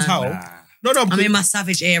 ever. It depends how. Nah. No, I'm in my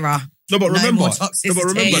savage era. no, but No remember, more no, but toxicity.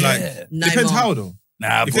 remember, like, Yeah. No depends more. how though.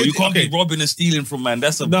 Nah, If bro, they- you can't okay. be robbing and stealing from man.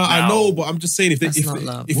 That's a No, I know, but I'm just saying if That's if not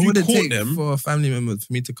love. if What you would it caught take them, for a family member,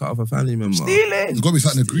 for me to cut off a family member? stealing. There's got to be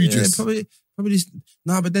something egregious. Yeah, probably.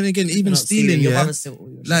 Nah, but then again, even Not stealing, Your yeah. brother's still all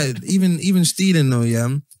your shit. Like even stealing though, yeah.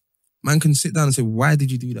 man can sit down and say, why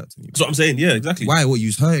did you do that to me? That's what I'm saying. Yeah, exactly. Why? What, you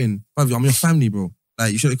was hurting? Bruv, I'm your family, bro.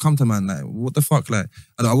 Like, you should have come to man. Like, what the fuck? Like,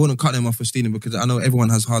 I wouldn't cut them off for stealing because I know everyone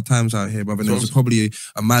has hard times out here, brother. And there was probably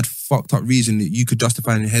a mad fucked up reason that you could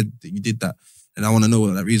justify in your head that you did that. And I want to know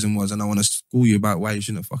what that reason was, and I want to school you about why you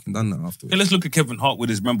shouldn't have fucking done that afterwards. Yeah, let's look at Kevin Hart with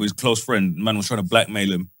his close friend. Man was trying to blackmail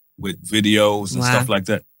him with videos and stuff like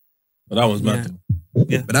that. But that was mad.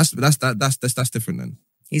 Yeah, but that's different then.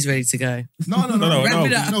 He's ready to go. No.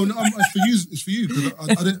 It's for you.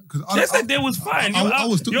 Because They said they was fine. I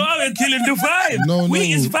was you're out killing the vibe. No.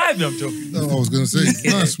 We is vibe, I'm talking. No, I was going to say.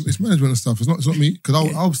 No, it's management and stuff. It's not me. Because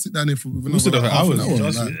I'll sit down here for another half an hour.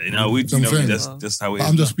 That's how it is.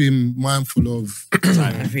 I'm just being mindful of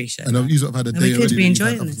I appreciate and I've usually had a day the kids be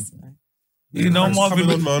enjoying this. You know, Marvin,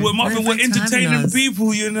 we're entertaining us.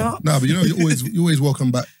 people, you know? Nah, but you know, you're always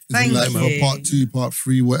welcome back. Thank like you. for part 2, part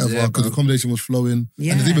 3, whatever, because the conversation was flowing.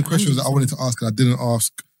 Yeah, and there's even questions that I wanted to ask and I didn't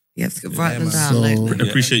ask. You have to write them down. So-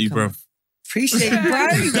 Appreciate you, bro. Appreciate you, bro. Love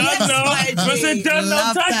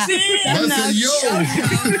that.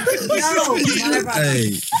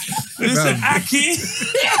 Hey, Listen, Aki.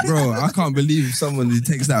 bro, I can't believe someone who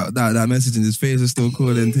takes that message and his face is still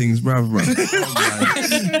calling things bruv. Bro,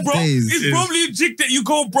 it's probably a chick that you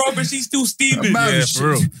call bro, but she's still steaming. Yeah, for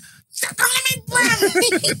real. Stop calling me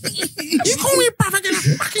bruv. You call me bruv, I'm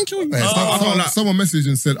gonna fucking kill you. Someone messaged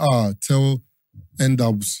and said, tell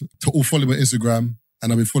N-Dubz to all follow me on Instagram.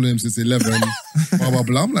 And I've been following him since 11. Blah, blah,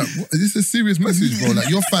 blah. I'm like, what? Is this a serious message, bro? Like,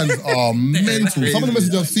 your fans are mental. Some of the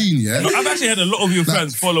messages I've seen, yeah? No, I've actually had a lot of your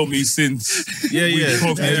fans follow me since. They're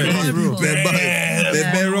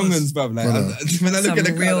bare wrong ones, bruv. Like, when I look at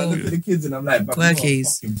the crowd, I look at the kids and I'm like,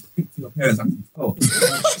 Quirkies. Pick to your parents, I can tell. In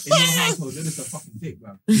your household, you're just a fucking dick,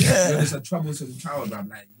 bruv. You're just a troublesome child, bruv.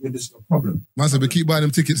 Like, you're just a problem. Man said, but keep buying them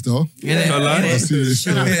tickets, though. That's serious.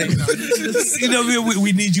 You know,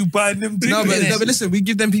 we need you buying them tickets. No, but listen, we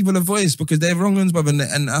give them people a voice because they're wrong ones, brother.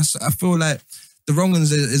 And I feel like the wrong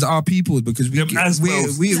ones is our people because we're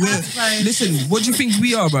listen, what do you think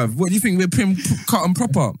we are, bruv? What do you think we're prim, cut and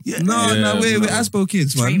proper? We're Aspo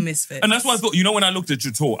kids, man. Dream misfits. And that's why I thought, you know, when I looked at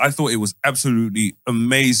your tour, I thought it was absolutely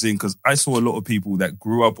amazing because I saw a lot of people that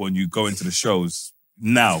grew up on you going to the shows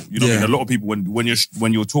now. You know what I mean? A lot of people, when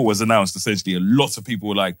your tour was announced, essentially, a lot of people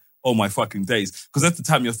were like, oh my fucking days. Because at the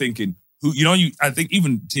time you're thinking, I think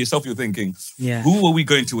even to yourself, you're thinking, who are we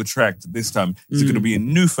going to attract this time? Is it going to be a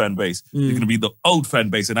new fan base? Is it going to be the old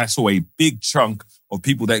fan base? And I saw a big chunk of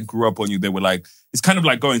people that grew up on you. They were like, it's kind of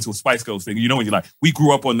like going to a Spice Girls thing. You know, when you're like, we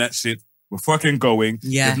grew up on that shit. We're fucking going.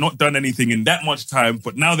 Yeah. They've not done anything in that much time,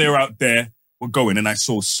 but now they're out there. We're going. And I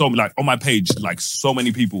saw on my page, like so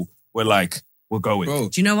many people were like, we're going. Bro,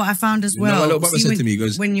 do you know what I found as well? My little brother said to me, he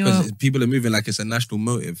goes, when you're... people are moving like it's a national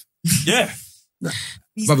motive. Yeah.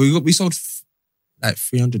 But we sold like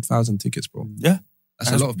 300,000 tickets, bro. Yeah.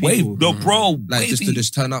 That's a lot of people. Like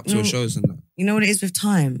just turn up to shows and that. You know what it is with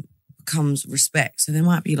time? Comes respect. So there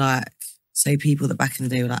might be like, say people that back in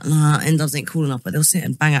the day were like, nah, N-Dubz ain't cool enough, but they'll sit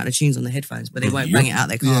and bang out the tunes on their headphones, but they won't bang it out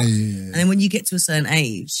their car. Yeah. And then when you get to a certain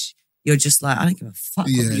age, you're just like, I don't give a fuck.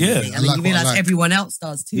 Yeah. What you think. And then you realise everyone else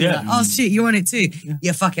does too. Yeah. Like, oh shit, you're on it too.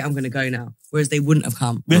 Yeah, fuck it, I'm going to go now. Whereas they wouldn't have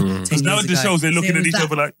come. Because now at the shows, they're looking at each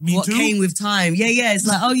other like, me what too? What came with time. Yeah. It's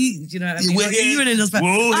like, oh, you know what I mean? We're here. You and N-Dubz fan.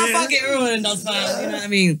 Whoa, I yeah. fuck it, everyone N-Dubz fan. You know what I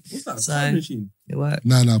mean? So, it worked.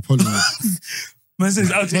 Nah, probably not. Man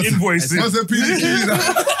says out to invoices. Man said,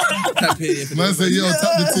 man said, yo,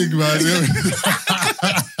 tap the thing, man.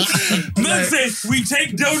 Man said, we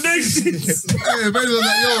take donations. Hey, man was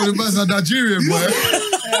like, yo, the man's a Nigerian, boy.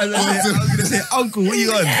 I was going to say, uncle, what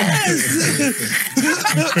you on?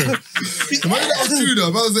 Man, that was true,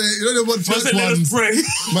 though. Man said, you know the one church let us ones. pray.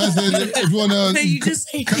 Man said, if you want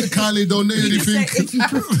to kindly donate anything,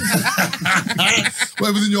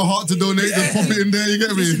 whatever's in your heart to donate, just pop it in there, you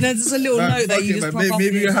get me? There's a little note that you just pop up.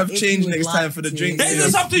 Maybe you have change next time for the drink.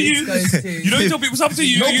 It's up to you. You know, you tell people it's up to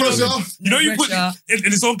you. No pressure. You know, you put it,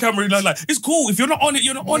 and it's on camera. You're like, it's cool. If you're not on it,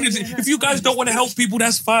 you're not on it. If you guys don't want to help people,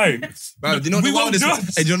 that's fine. Bro, do you know what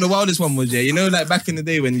the wildest one was? Yeah, you know, like back in the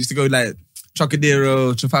day when you used to go like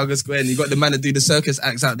Trocadero, Trafalgar Square, and you got the man to do the circus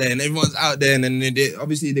acts out there, and everyone's out there, and then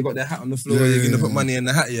obviously they got their hat on the floor. They're gonna put money in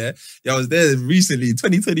the hat. Yeah, I was there recently,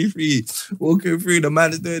 2023, walking through. The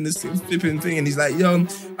man is doing this flipping thing, and he's like, "Yo,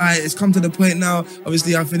 alright, it's come to the point now.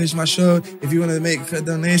 Obviously, I finished my show. If you want to make a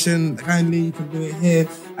donation, kindly you can do it here.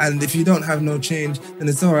 And if you don't have no change, then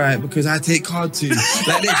it's alright because I take card too."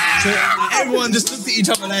 Like this. So everyone just looked at each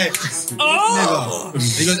other like, "Oh!"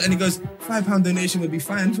 He goes, £5 donation would be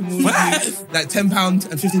fine for more. Like £10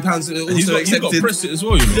 and £50 are He's also got accepted. to press it as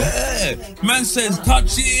well, you know. Yeah. Man says,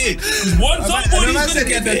 touch it. One And somebody's the man gonna said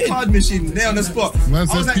get get the it. card machine there on the spot. Man I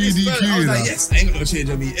said was like, yes, PDQ, bro. I was like, you yes, I ain't got no change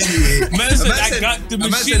on me. Anyway. Man said, I got the a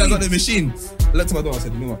man said, I got the machine. I looked to my door, I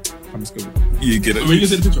said, you know what? I'm just going. You get it. When you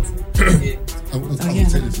take the picture. I'm going to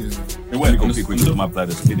take this here. It won't go quick because my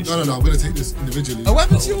bladder's finished. No, I'm going to take this individually. Oh, what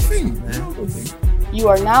happened to your thing? You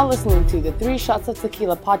are now listening to the 3 Shots of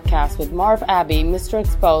Tequila podcast with Marv Abbey, Mr.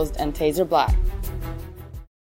 Exposed, and Taser Black.